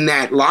within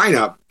that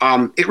lineup,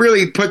 it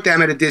really put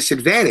them at a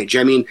disadvantage.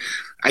 I mean,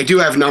 I do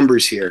have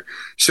numbers here.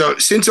 So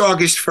since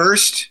August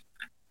 1st,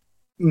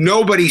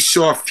 nobody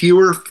saw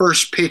fewer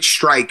first pitch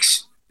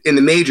strikes in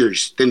the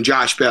majors than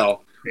Josh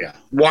Bell. Yeah.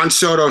 Juan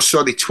Soto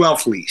saw the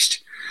 12th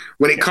least.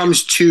 When it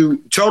comes to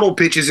total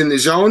pitches in the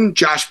zone,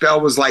 Josh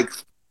Bell was like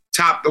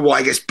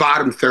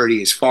bottom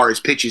 30 as far as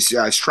pitches,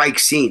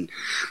 strikes seen.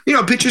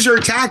 Pitchers are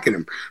attacking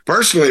him.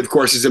 Personally, of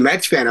course, as a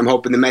Mets fan, I'm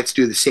hoping the Mets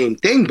do the same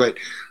thing. But,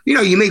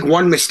 you make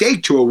one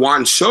mistake to a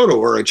Juan Soto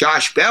or a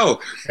Josh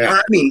Bell,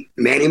 or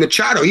Manny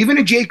Machado, even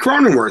a Jay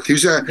Cronenworth,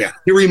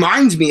 he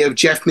reminds me of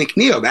Jeff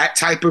McNeil, that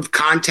type of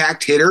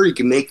contact hitter. He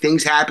can make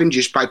things happen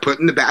just by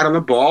putting the bat on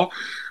the ball.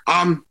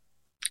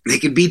 They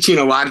can beat you in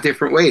a lot of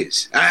different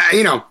ways.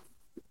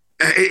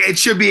 It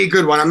should be a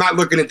good one. I'm not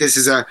looking at this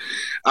as a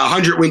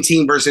 100-win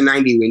team versus a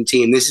 90-win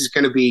team. This is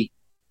going to be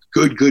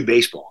good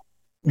baseball.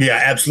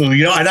 Yeah,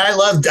 absolutely. And I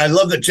love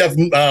that Jeff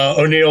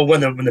O'Neill won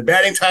the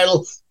batting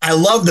title. I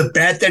love the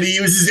bat that he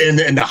uses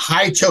and the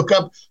high choke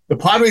up. The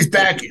Padres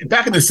back in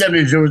the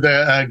 70s, there was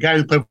a guy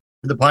who played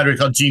for the Padres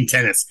called Gene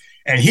Tennis,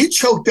 and he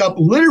choked up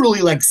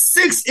literally like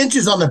 6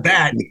 inches on the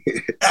bat.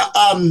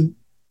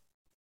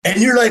 And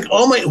you're like,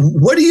 oh my,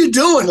 what are you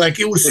doing? Like,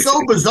 it was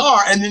so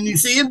bizarre. And then you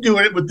see him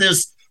doing it with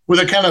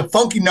a kind of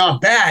funky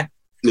knob bat,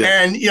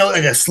 and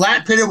like a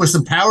slap hitter with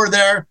some power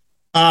there.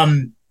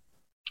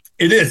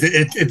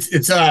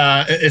 It's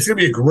going to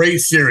be a great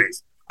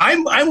series.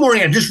 I'm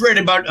worrying. I just read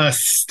about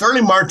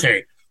Starling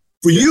Marte.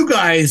 For you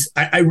guys,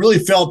 I really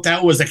felt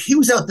that was like he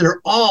was out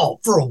there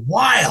for a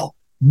while.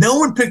 No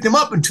one picked him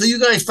up until you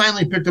guys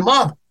finally picked him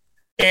up,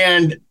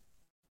 and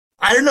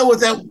I don't know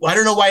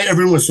why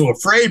everyone was so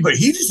afraid, but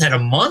he just had a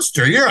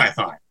monster year. I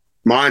thought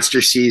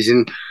monster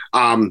season.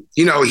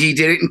 He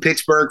did it in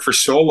Pittsburgh for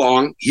so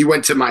long. He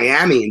went to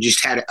Miami and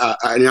just had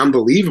an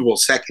unbelievable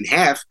second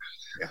half.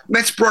 Yeah.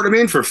 Mets brought him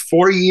in for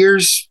 4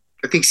 years,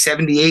 I think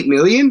 $78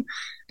 million.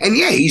 And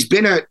he's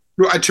been a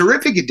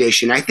terrific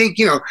addition. I think,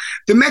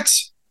 the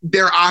Mets,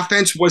 their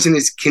offense wasn't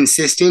as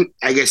consistent.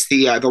 I guess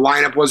the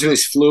lineup wasn't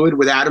as fluid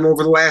without him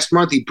over the last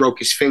month. He broke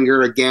his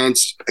finger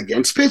against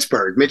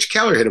Pittsburgh. Mitch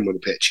Keller hit him with a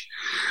pitch.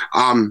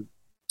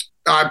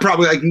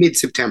 Probably like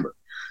mid-September.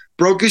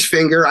 Broke his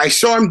finger. I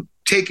saw him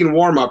taking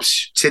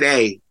warm-ups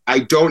today. I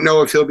don't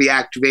know if he'll be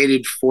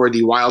activated for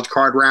the wild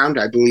card round.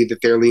 I believe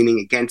that they're leaning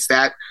against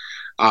that.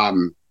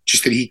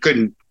 Just that he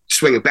couldn't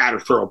swing a bat or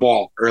throw a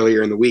ball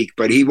earlier in the week.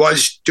 But he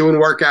was doing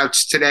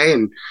workouts today,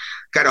 and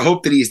got to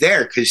hope that he's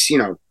there because,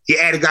 you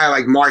add a guy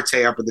like Marte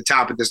up at the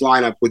top of this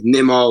lineup with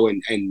Nimmo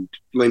and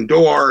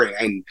Lindor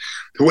and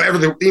whoever.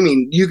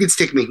 You could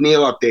stick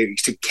McNeil up there. You could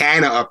stick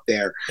Canna up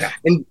there. Yeah.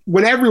 And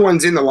when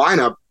everyone's in the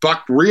lineup,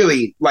 Buck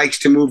really likes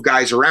to move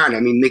guys around.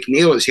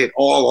 McNeil has hit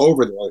all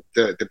over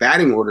the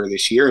batting order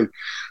this year. And,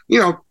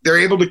 they're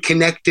able to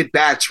connect at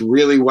bats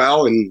really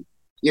well. And,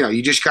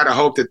 you just got to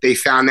hope that they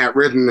found that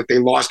rhythm that they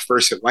lost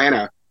versus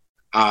Atlanta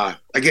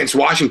against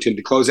Washington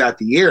to close out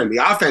the year. And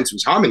the offense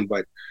was humming,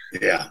 but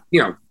yeah,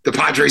 the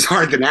Padres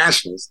aren't the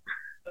Nationals.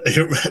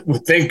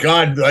 Thank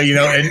God, but our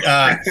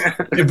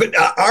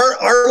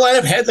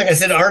lineup has, like I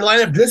said, our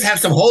lineup does have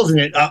some holes in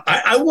it.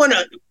 I want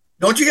to.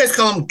 Don't you guys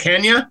call him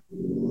Kenya?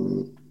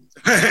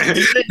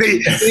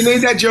 they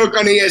made that joke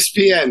on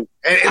ESPN, and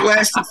it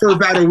lasted for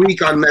about a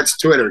week on Mets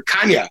Twitter.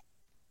 Kenya.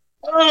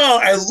 Oh,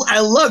 I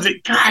loved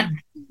it. God,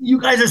 you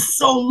guys are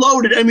so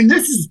loaded.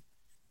 This is.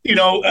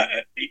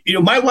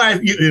 My wife,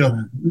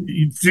 to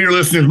your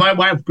listeners, my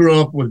wife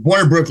was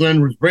born in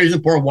Brooklyn, was raised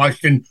in Port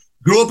Washington,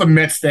 grew up a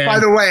Mets fan. By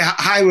the way,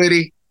 hi,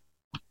 Liddy.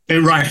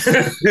 And right.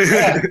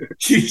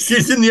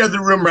 she's in the other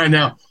room right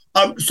now.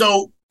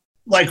 So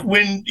like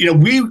when,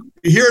 we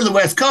here in the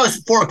West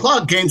Coast,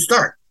 4:00 games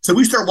start. So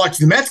we start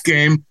watching the Mets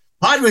game.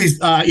 Padres,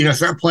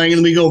 start playing, and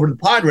then we go over to the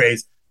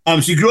Padres.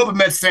 She grew up a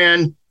Mets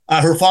fan.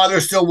 Her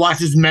father still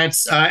watches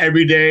Mets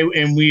every day,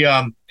 and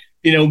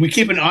we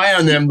keep an eye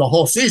on them the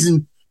whole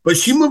season. But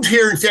she moved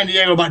here in San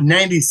Diego about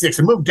 96.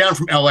 I moved down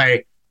from LA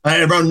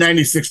around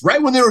 96,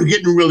 right when they were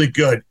getting really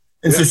good.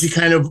 And so she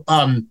kind of,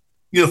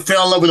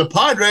 fell in love with the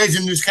Padres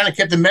and just kind of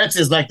kept the Mets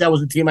as like that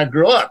was the team I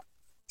grew up.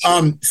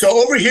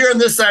 So over here on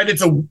this side,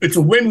 it's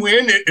a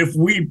win-win. If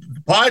we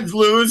Pods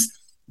lose,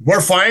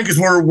 we're fine because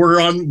we're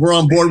on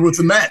board with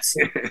the Mets.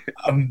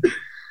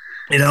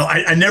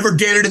 I never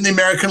dated in the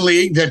American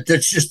League. That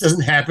just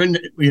doesn't happen.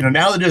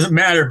 Now it doesn't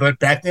matter, but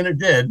back then it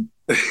did.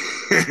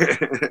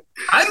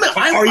 I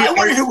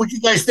want to hear what you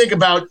guys think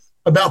about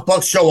Buck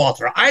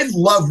Showalter. I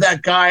love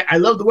that guy. I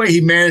love the way he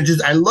manages.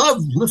 I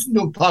love listening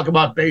to him talk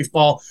about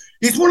baseball.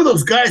 He's one of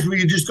those guys where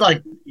you just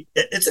like,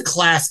 it's a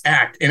class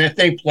act, and I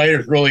think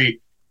players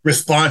really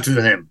respond to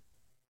him.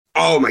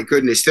 Oh my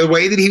goodness, the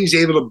way that he was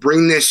able to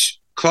bring this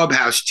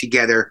clubhouse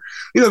together.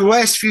 The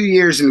last few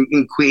years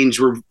in Queens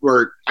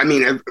were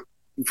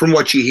from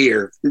what you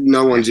hear,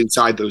 no one's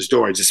inside those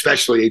doors,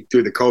 especially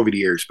through the COVID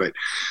years. But,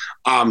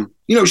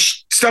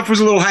 stuff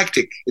was a little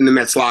hectic in the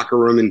Mets locker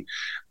room. And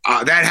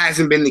that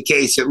hasn't been the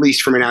case, at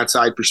least from an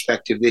outside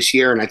perspective this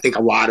year. And I think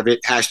a lot of it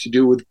has to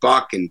do with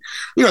Buck and,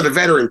 the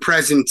veteran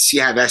presence.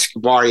 You have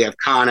Escobar, you have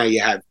Canna,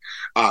 you have,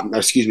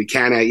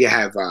 Canna, you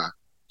have,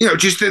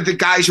 just the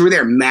guys who were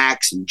there,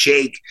 Max and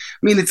Jake.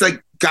 It's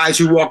like guys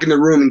who walk in the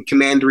room and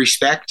command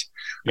respect.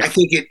 Yeah. I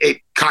think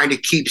it kind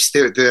of keeps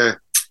the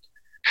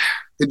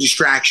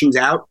distractions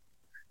out.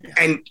 Yeah.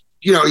 And,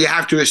 you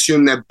have to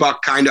assume that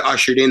Buck kind of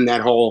ushered in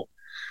that whole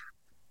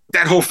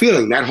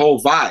feeling, that whole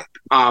vibe.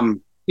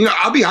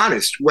 I'll be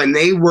honest, when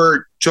they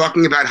were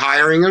talking about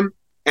hiring him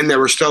and there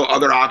were still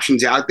other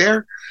options out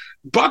there,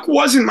 Buck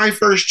wasn't my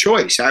first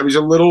choice. I was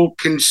a little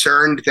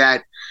concerned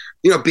that,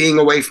 being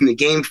away from the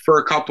game for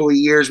a couple of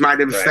years might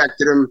have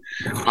affected him.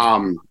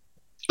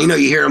 You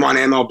hear him on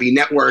MLB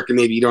Network and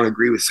maybe you don't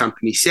agree with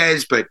something he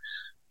says, but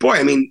boy,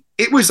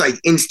 it was like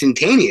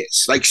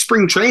instantaneous, like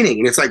spring training.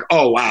 And it's like,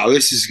 oh, wow,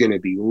 this is going to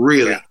be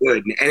really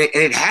good. And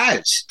it has.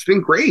 It's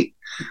been great.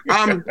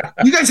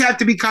 You guys have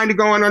to be kind of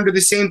going under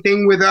the same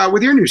thing with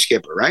your new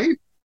skipper, right?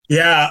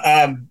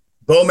 Yeah.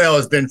 Bomel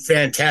has been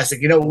fantastic.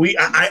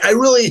 I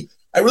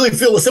really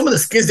feel with some of the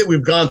skids that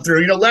we've gone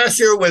through, last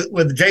year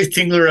with Jace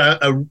Tingler,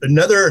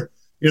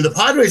 the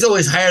Padres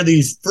always hire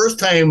these first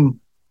time,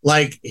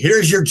 like,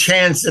 here's your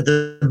chance at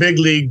the big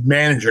league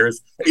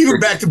managers. Even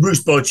back to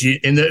Bruce Bochy,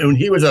 when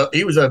he was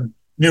a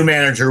new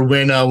manager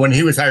when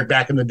he was hired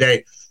back in the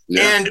day.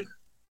 Yeah. And,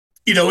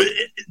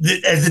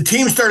 as the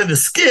team started to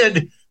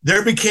skid,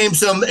 there became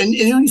some, and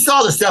you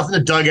saw the stuff in the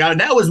dugout, and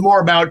that was more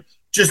about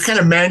just kind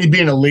of Manny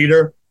being a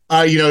leader.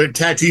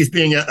 Tatis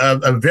being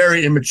a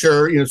very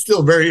immature,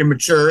 still very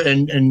immature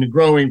and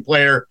growing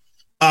player.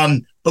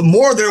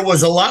 But there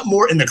was a lot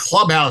more in the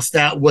clubhouse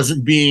that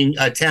wasn't being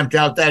tamped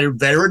out. That a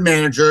veteran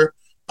manager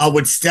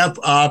would step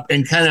up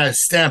and kind of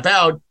stamp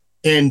out,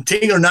 and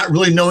Tingler not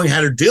really knowing how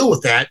to deal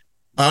with that.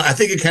 I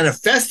think it kind of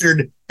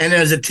festered, and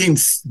as the team,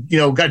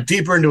 got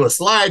deeper into a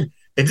slide,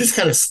 it just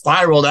kind of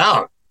spiraled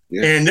out.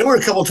 Yeah. And there were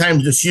a couple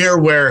times this year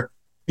where,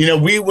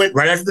 we went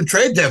right after the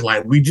trade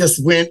deadline. We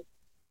just went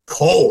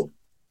cold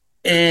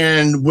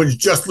and was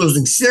just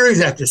losing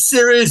series after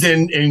series.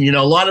 And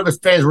a lot of us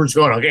fans were just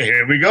going, okay,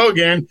 here we go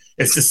again.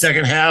 It's the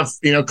second half,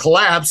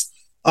 collapse.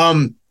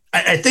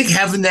 I think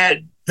having that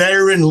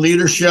veteran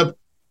leadership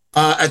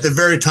at the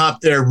very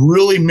top there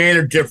really made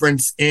a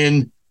difference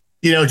in,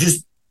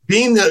 just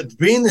being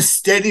the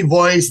steady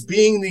voice,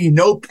 being the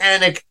no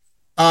panic.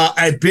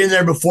 I've been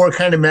there before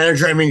kind of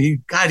manager. He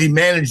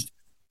managed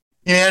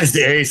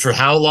the A's for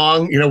how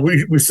long?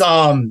 We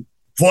saw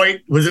Voit.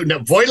 Was it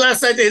Voit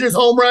last night that hit his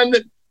home run?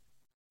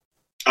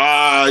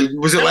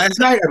 Was it last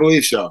night? I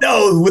believe so.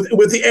 No,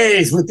 with the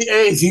A's.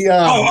 He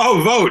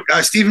Vogt.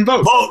 Stephen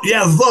Vogt.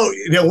 Vogt.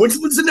 Which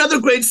was another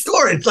great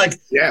story. It's like,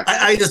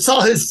 I just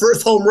saw his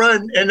first home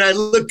run, and I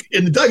look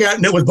in the dugout,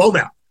 and it was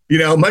Bowmel.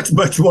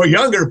 Much more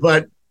younger,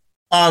 but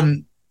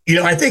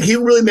I think he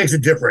really makes a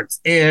difference,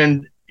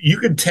 and you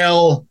could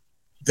tell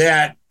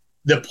that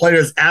the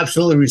players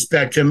absolutely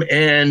respect him,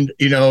 and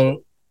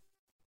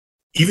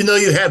even though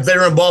you have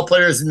veteran ball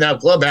players in that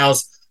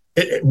clubhouse,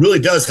 it really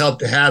does help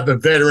to have a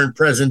veteran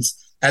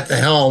presence at the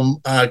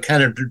helm,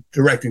 kind of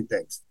directing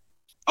things.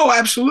 Oh,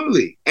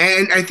 absolutely.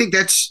 And I think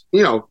that's,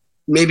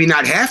 maybe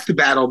not half the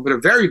battle, but a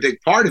very big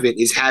part of it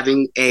is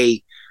having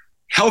a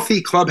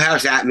healthy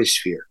clubhouse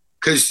atmosphere.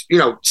 Because,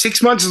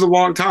 6 months is a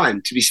long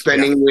time to be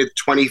spending with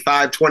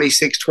 25,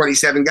 26,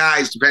 27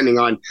 guys, depending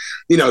on,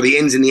 the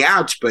ins and the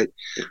outs. But,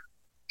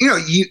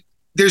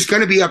 there's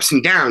going to be ups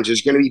and downs.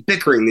 There's going to be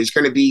bickering. There's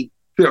going to be,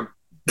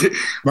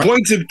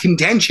 points of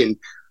contention.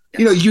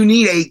 You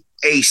need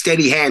a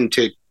steady hand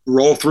to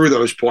roll through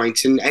those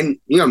points and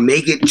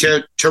make it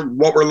to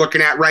what we're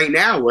looking at right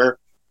now, where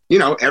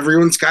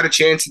everyone's got a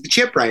chance at the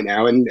chip right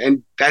now,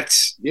 and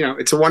that's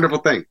it's a wonderful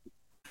thing.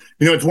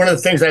 It's one of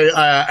the things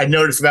I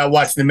noticed about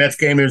watching the Mets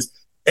game is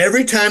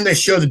every time they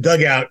show the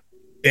dugout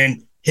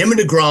and him and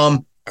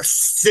DeGrom are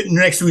sitting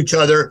next to each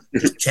other,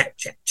 just chat,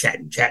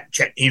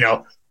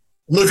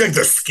 look like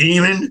they're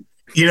scheming,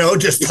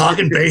 just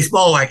talking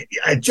baseball. Like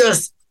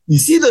you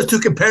see those two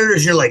competitors,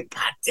 and you're like,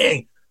 God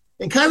dang.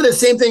 And kind of the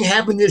same thing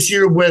happened this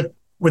year with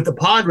the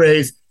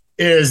Padres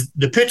is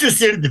the pitchers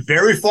sit at the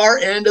very far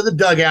end of the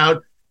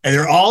dugout, and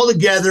they're all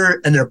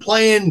together, and they're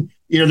playing,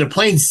 they're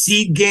playing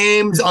seed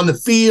games on the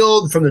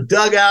field from the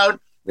dugout.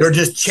 They're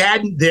just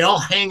chatting. They all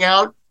hang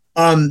out.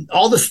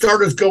 All the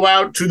starters go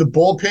out to the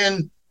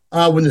bullpen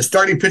when the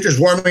starting pitcher's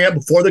warming up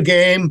before the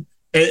game,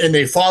 and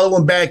they follow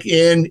them back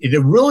in. It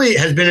really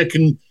has been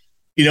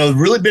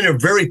a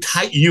very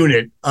tight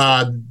unit,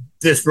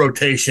 this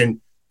rotation.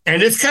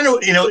 And it's kind of,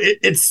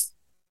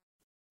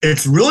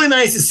 it's really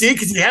nice to see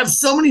because you have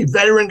so many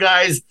veteran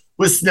guys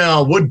with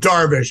Snell, with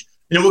Darvish,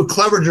 with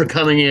Clevenger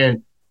coming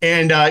in.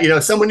 And,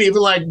 someone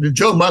even like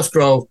Joe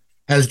Musgrove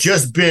has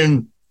just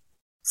been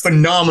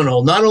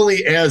phenomenal, not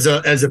only as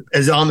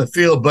on the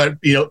field, but,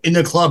 in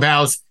the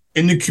clubhouse,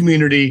 in the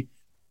community,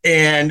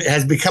 and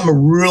has become a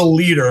real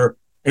leader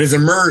and has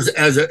emerged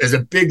as a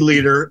big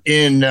leader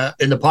in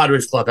the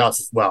Padres clubhouse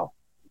as well.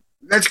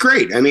 That's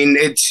great. I mean,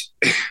 it's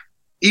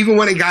even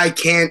when a guy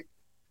can't,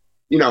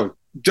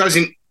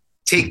 doesn't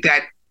take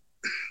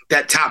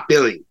that top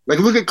billing. Like,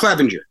 look at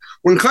Clevenger.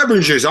 When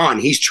Clevenger's on,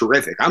 he's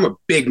terrific. I'm a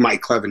big Mike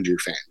Clevenger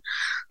fan.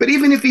 But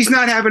even if he's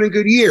not having a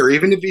good year,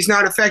 even if he's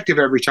not effective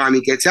every time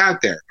he gets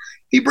out there,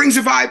 he brings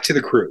a vibe to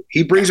the crew.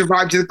 He brings a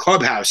vibe to the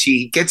clubhouse.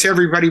 He gets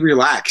everybody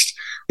relaxed.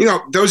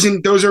 Those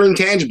are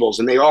intangibles,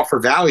 and they offer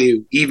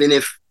value even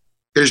if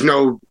there's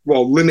no,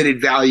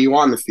 limited value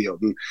on the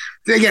field. And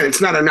again,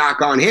 it's not a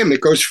knock on him.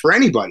 It goes for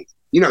anybody.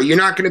 You're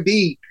not going to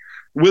be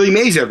Willie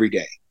Mays every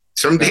day.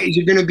 Some days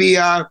you're going to be,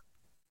 I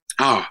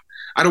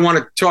don't want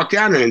to talk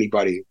down on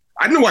anybody.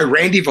 I don't know why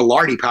Randy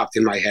Velarde popped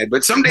in my head,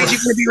 but some days you're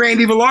going to be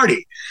Randy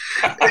Velarde.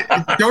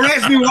 Don't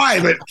ask me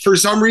why, but for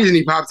some reason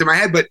he popped in my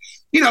head. But,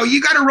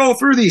 you got to roll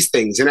through these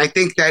things. And I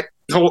think that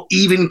whole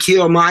even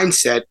keel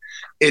mindset,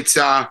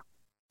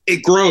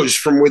 it grows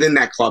from within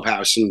that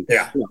clubhouse. And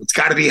it's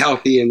got to be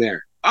healthy in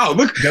there. Oh,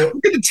 look at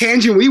the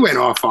tangent we went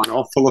off on,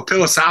 all full of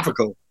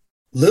philosophical.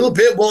 Little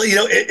bit. Well,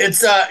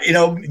 it's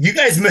you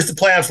guys missed the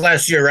playoffs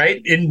last year, right?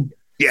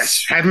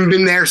 Yes, haven't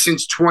been there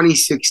since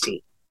 2016.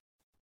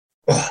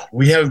 Oh,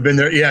 we haven't been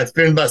there. Yeah, it's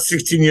been about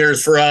 16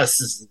 years for us.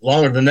 It's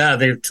longer than that. I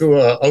think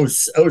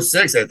to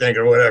 06, I think,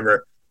 or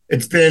whatever.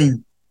 It's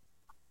been,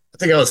 I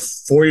think I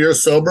was 4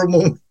 years sober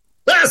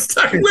last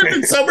time. We've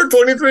been sober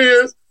 23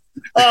 years,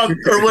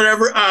 or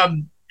whatever.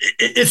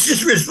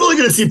 It's really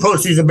good to see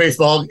postseason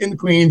baseball in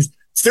Queens.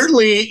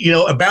 Certainly,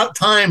 about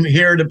time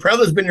here. The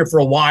Preda's been here for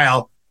a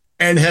while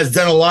and has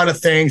done a lot of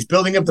things,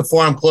 building up the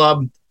farm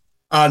club,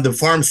 the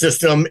farm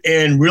system,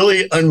 and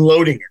really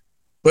unloading it.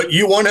 But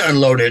you want to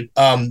unload it.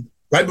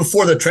 Right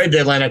before the trade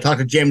deadline, I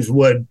talked to James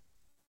Wood.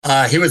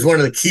 He was one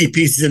of the key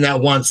pieces in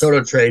that Juan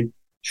Soto trade.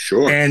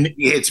 Sure. And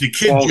he hits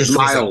balls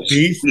miles.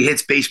 He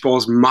hits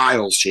baseball's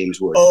miles,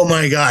 James Wood. Oh,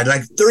 my God.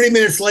 Like 30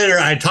 minutes later,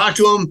 I talked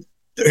to him.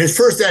 His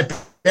first at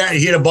bat,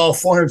 he hit a ball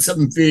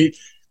 400-something feet.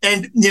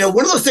 And,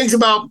 one of those things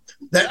about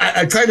that,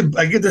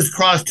 I get this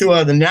across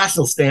to the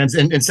national stands,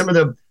 and some of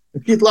the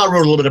Keith Law wrote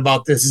a little bit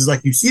about this, is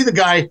like you see the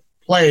guy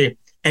play,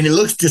 and he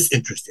looks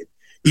disinterested.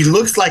 He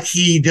looks like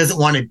he doesn't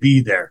want to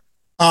be there.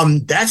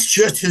 That's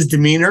just his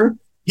demeanor.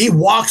 He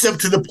walks up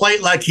to the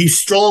plate like he's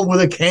strolling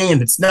with a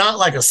cane. It's not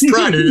like a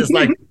strut. It's just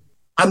like,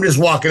 I'm just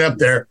walking up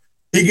there.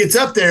 He gets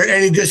up there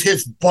and he just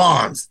hits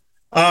bombs.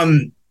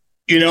 And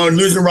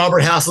losing Robert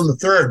Hassel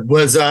III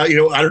was, I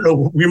don't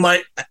know, we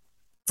might,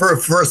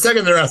 for a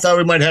second there, I thought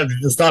we might have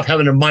to stop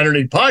having a minor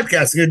league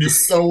podcast and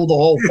just sold the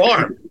whole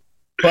farm.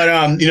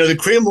 But, the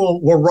cream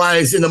will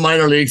rise in the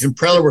minor leagues, and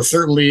Preller will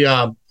certainly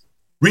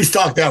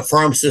restock that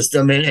farm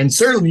system. And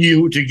certainly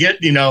to get,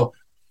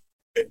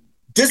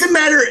 doesn't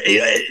matter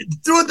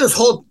throughout this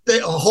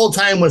whole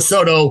time with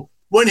Soto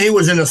when he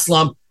was in a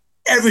slump.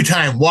 Every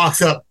time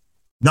walks up,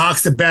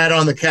 knocks the bat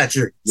on the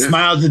catcher,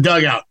 smiles at the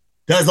dugout,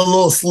 does a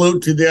little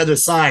salute to the other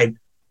side,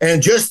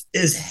 and just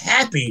is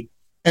happy.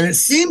 And it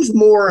seems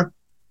more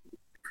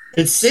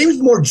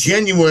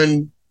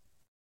genuine.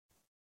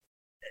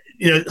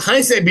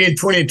 Hindsight being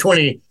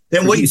 2020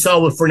 than what you saw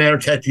with Fernando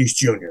Tatis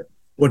Jr.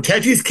 When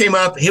Tatis came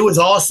up, he was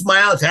all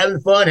smiles, having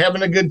fun,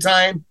 having a good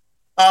time.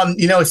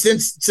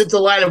 Since the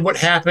light of what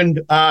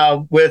happened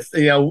with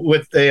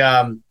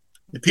the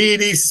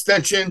PED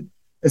suspension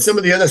and some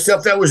of the other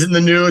stuff that was in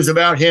the news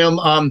about him,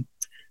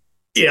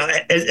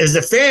 as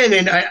a fan,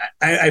 and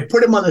I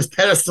put him on this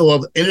pedestal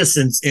of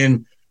innocence.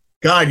 And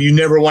God, you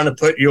never want to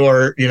put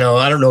your,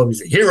 I don't know if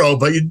he's a hero,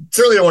 but you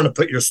certainly don't want to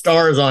put your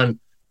stars on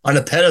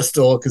a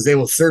pedestal because they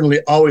will certainly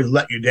always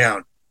let you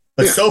down.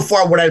 But so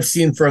far, what I've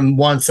seen from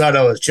Juan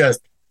Soto is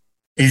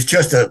he's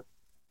just a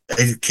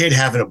kid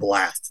having a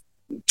blast.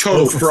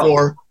 Total for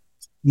 4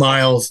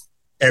 miles,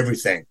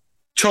 everything.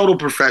 Total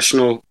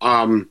professional.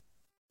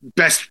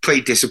 Best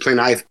plate discipline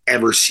I've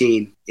ever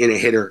seen in a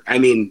hitter. I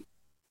mean,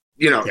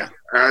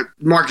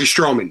 Marcus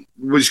Stroman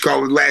was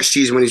going last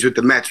season when he's with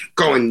the Mets,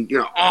 going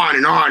on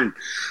and on,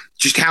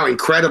 just how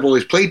incredible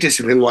his plate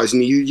discipline was.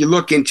 And you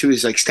look into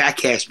his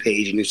StatCast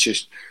page, and it's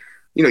just,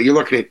 you're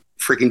looking at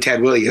freaking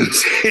Ted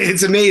Williams.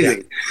 It's amazing.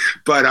 Yeah.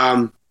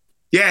 But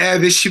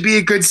this should be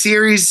a good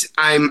series.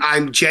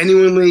 I'm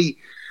genuinely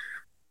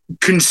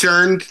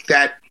concerned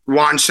that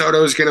Juan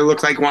Soto is going to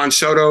look like Juan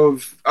Soto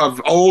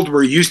of old.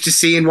 We're used to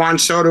seeing Juan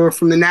Soto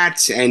from the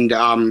Nats,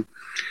 and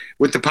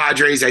with the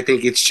Padres, I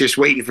think it's just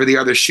waiting for the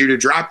other shoe to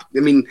drop.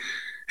 I mean,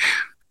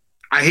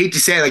 I hate to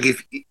say,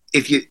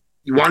 if you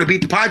want to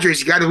beat the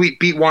Padres, you got to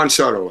beat Juan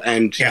Soto,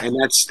 and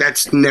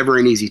that's never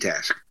an easy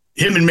task.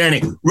 Him and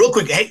Manny. Real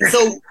quick, hey,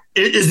 so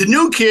is the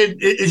new kid,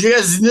 is you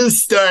guys' new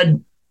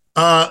stud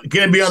going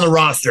to be on the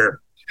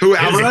roster? Who,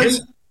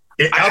 Alvarez?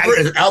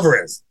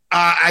 Alvarez.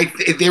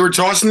 They were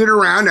tossing it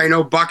around. I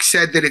know Buck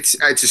said that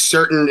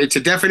it's a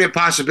definite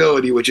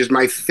possibility, which is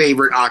my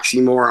favorite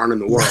oxymoron in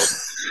the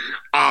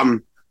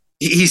world.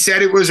 He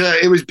said it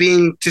was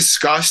being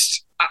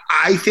discussed.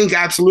 I think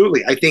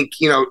absolutely. I think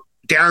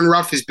Darren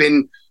Ruff has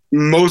been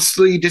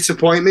mostly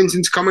disappointment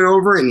since coming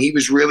over, and he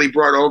was really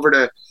brought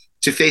over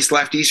to face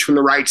lefties from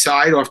the right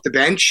side off the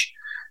bench.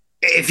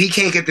 If he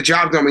can't get the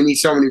job done, we need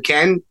someone who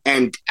can.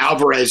 And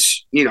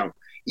Alvarez,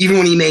 even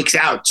when he makes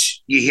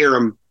outs, you hear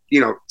him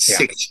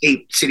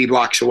 6-8 city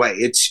blocks away.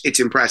 It's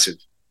impressive.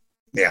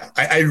 Yeah,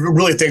 I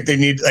really think they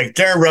need,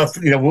 Darren Ruff,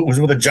 was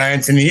with the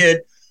Giants, and he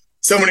hit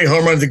so many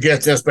home runs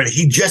against us, but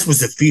he just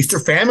was a feast or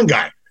famine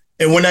guy.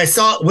 And when I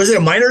saw, was it a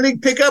minor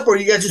league pickup, or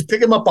you guys just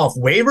pick him up off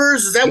waivers?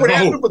 Is that what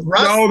happened with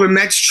Ruff? No, the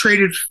Mets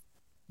traded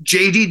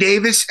J.D.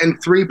 Davis and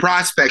 3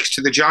 prospects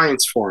to the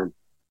Giants for him.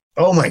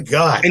 Oh my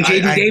God! And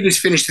J.D. Davis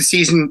finished the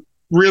season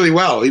really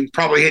well. He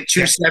probably hit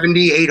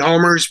 270, 8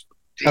 homers,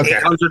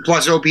 800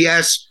 plus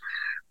OPS.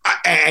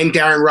 And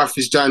Darren Ruff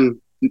has done.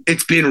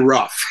 It's been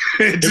rough.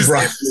 It's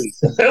rough.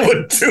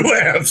 With 2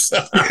 Fs.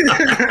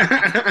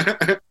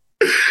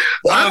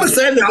 Well, I'm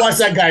excited to watch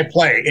that guy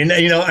play, and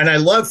and I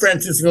love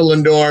Francisco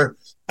Lindor,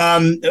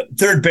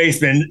 third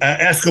baseman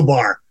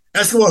Escobar,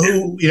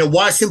 who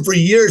watched him for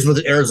years with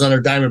the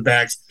Arizona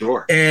Diamondbacks,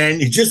 sure.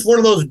 And he's just one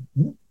of those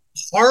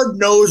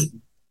hard-nosed,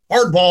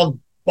 hardball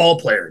ball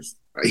players.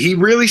 He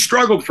really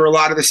struggled for a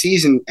lot of the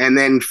season, and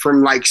then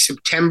from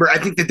September, I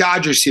think the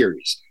Dodgers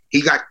series,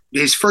 he got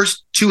his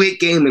first 2-hit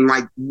game in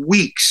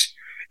weeks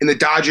in the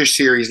Dodgers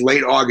series,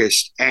 late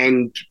August,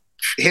 and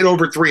hit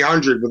over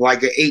 300 with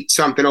an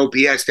 8-something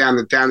OPS down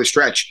the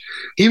stretch.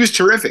 He was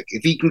terrific.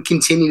 If he can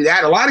continue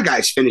that, a lot of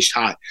guys finished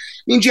hot.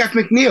 Jeff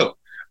McNeil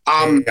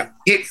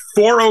hit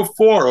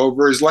 404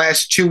 over his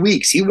last 2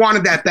 weeks. He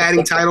wanted that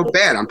batting title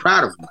bad. I'm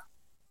proud of him.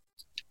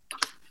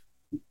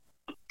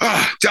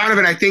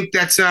 Donovan, I think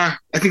that's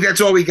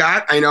all we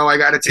got. I know I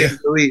got to take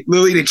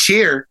Lily to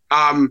cheer.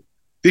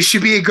 This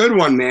should be a good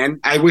one, man.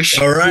 I wish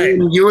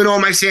you and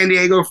all my San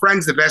Diego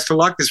friends the best of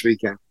luck this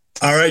weekend.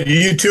 All right,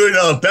 you two,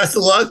 best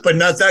of luck, but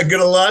not that good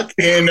of luck.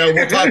 And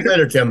we'll talk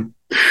later, Tim.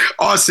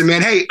 Awesome,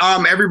 man. Hey,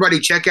 everybody,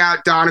 check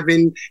out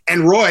Donovan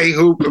and Roy,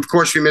 who, of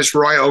course, we miss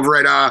Roy over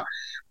at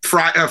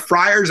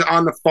Friars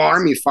on the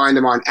Farm. You find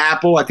them on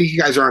Apple. I think you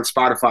guys are on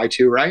Spotify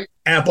too, right?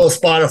 Apple,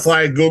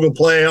 Spotify, Google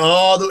Play,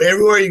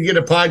 everywhere you get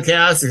a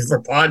podcast. It's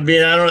for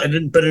Podbean. I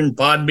didn't put it in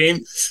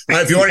Podbean.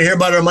 If you want to hear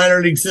about our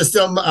minor league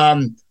system,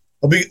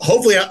 I'll be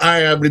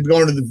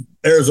going to the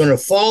Arizona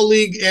Fall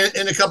League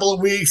in a couple of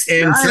weeks,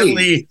 and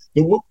certainly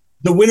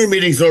the winter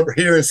meetings over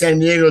here in San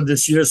Diego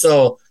this year.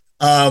 So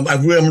I'm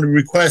going to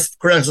request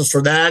credentials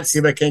for that, see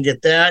if I can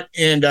get that,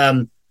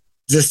 and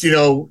just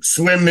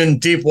swim in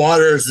deep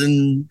waters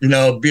and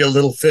be a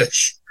little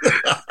fish.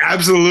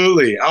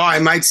 Absolutely. Oh, I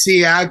might see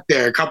you out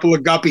there. A couple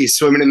of guppies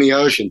swimming in the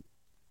ocean.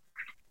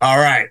 All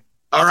right.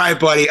 All right,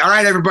 buddy. All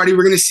right, everybody.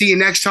 We're going to see you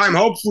next time,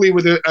 hopefully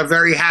with a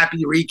very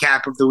happy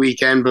recap of the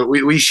weekend, but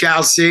we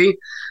shall see.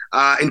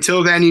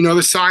 Until then,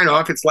 the sign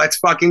off. It's Let's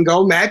Fucking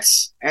Go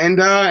Mets,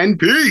 and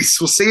peace.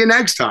 We'll see you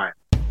next time.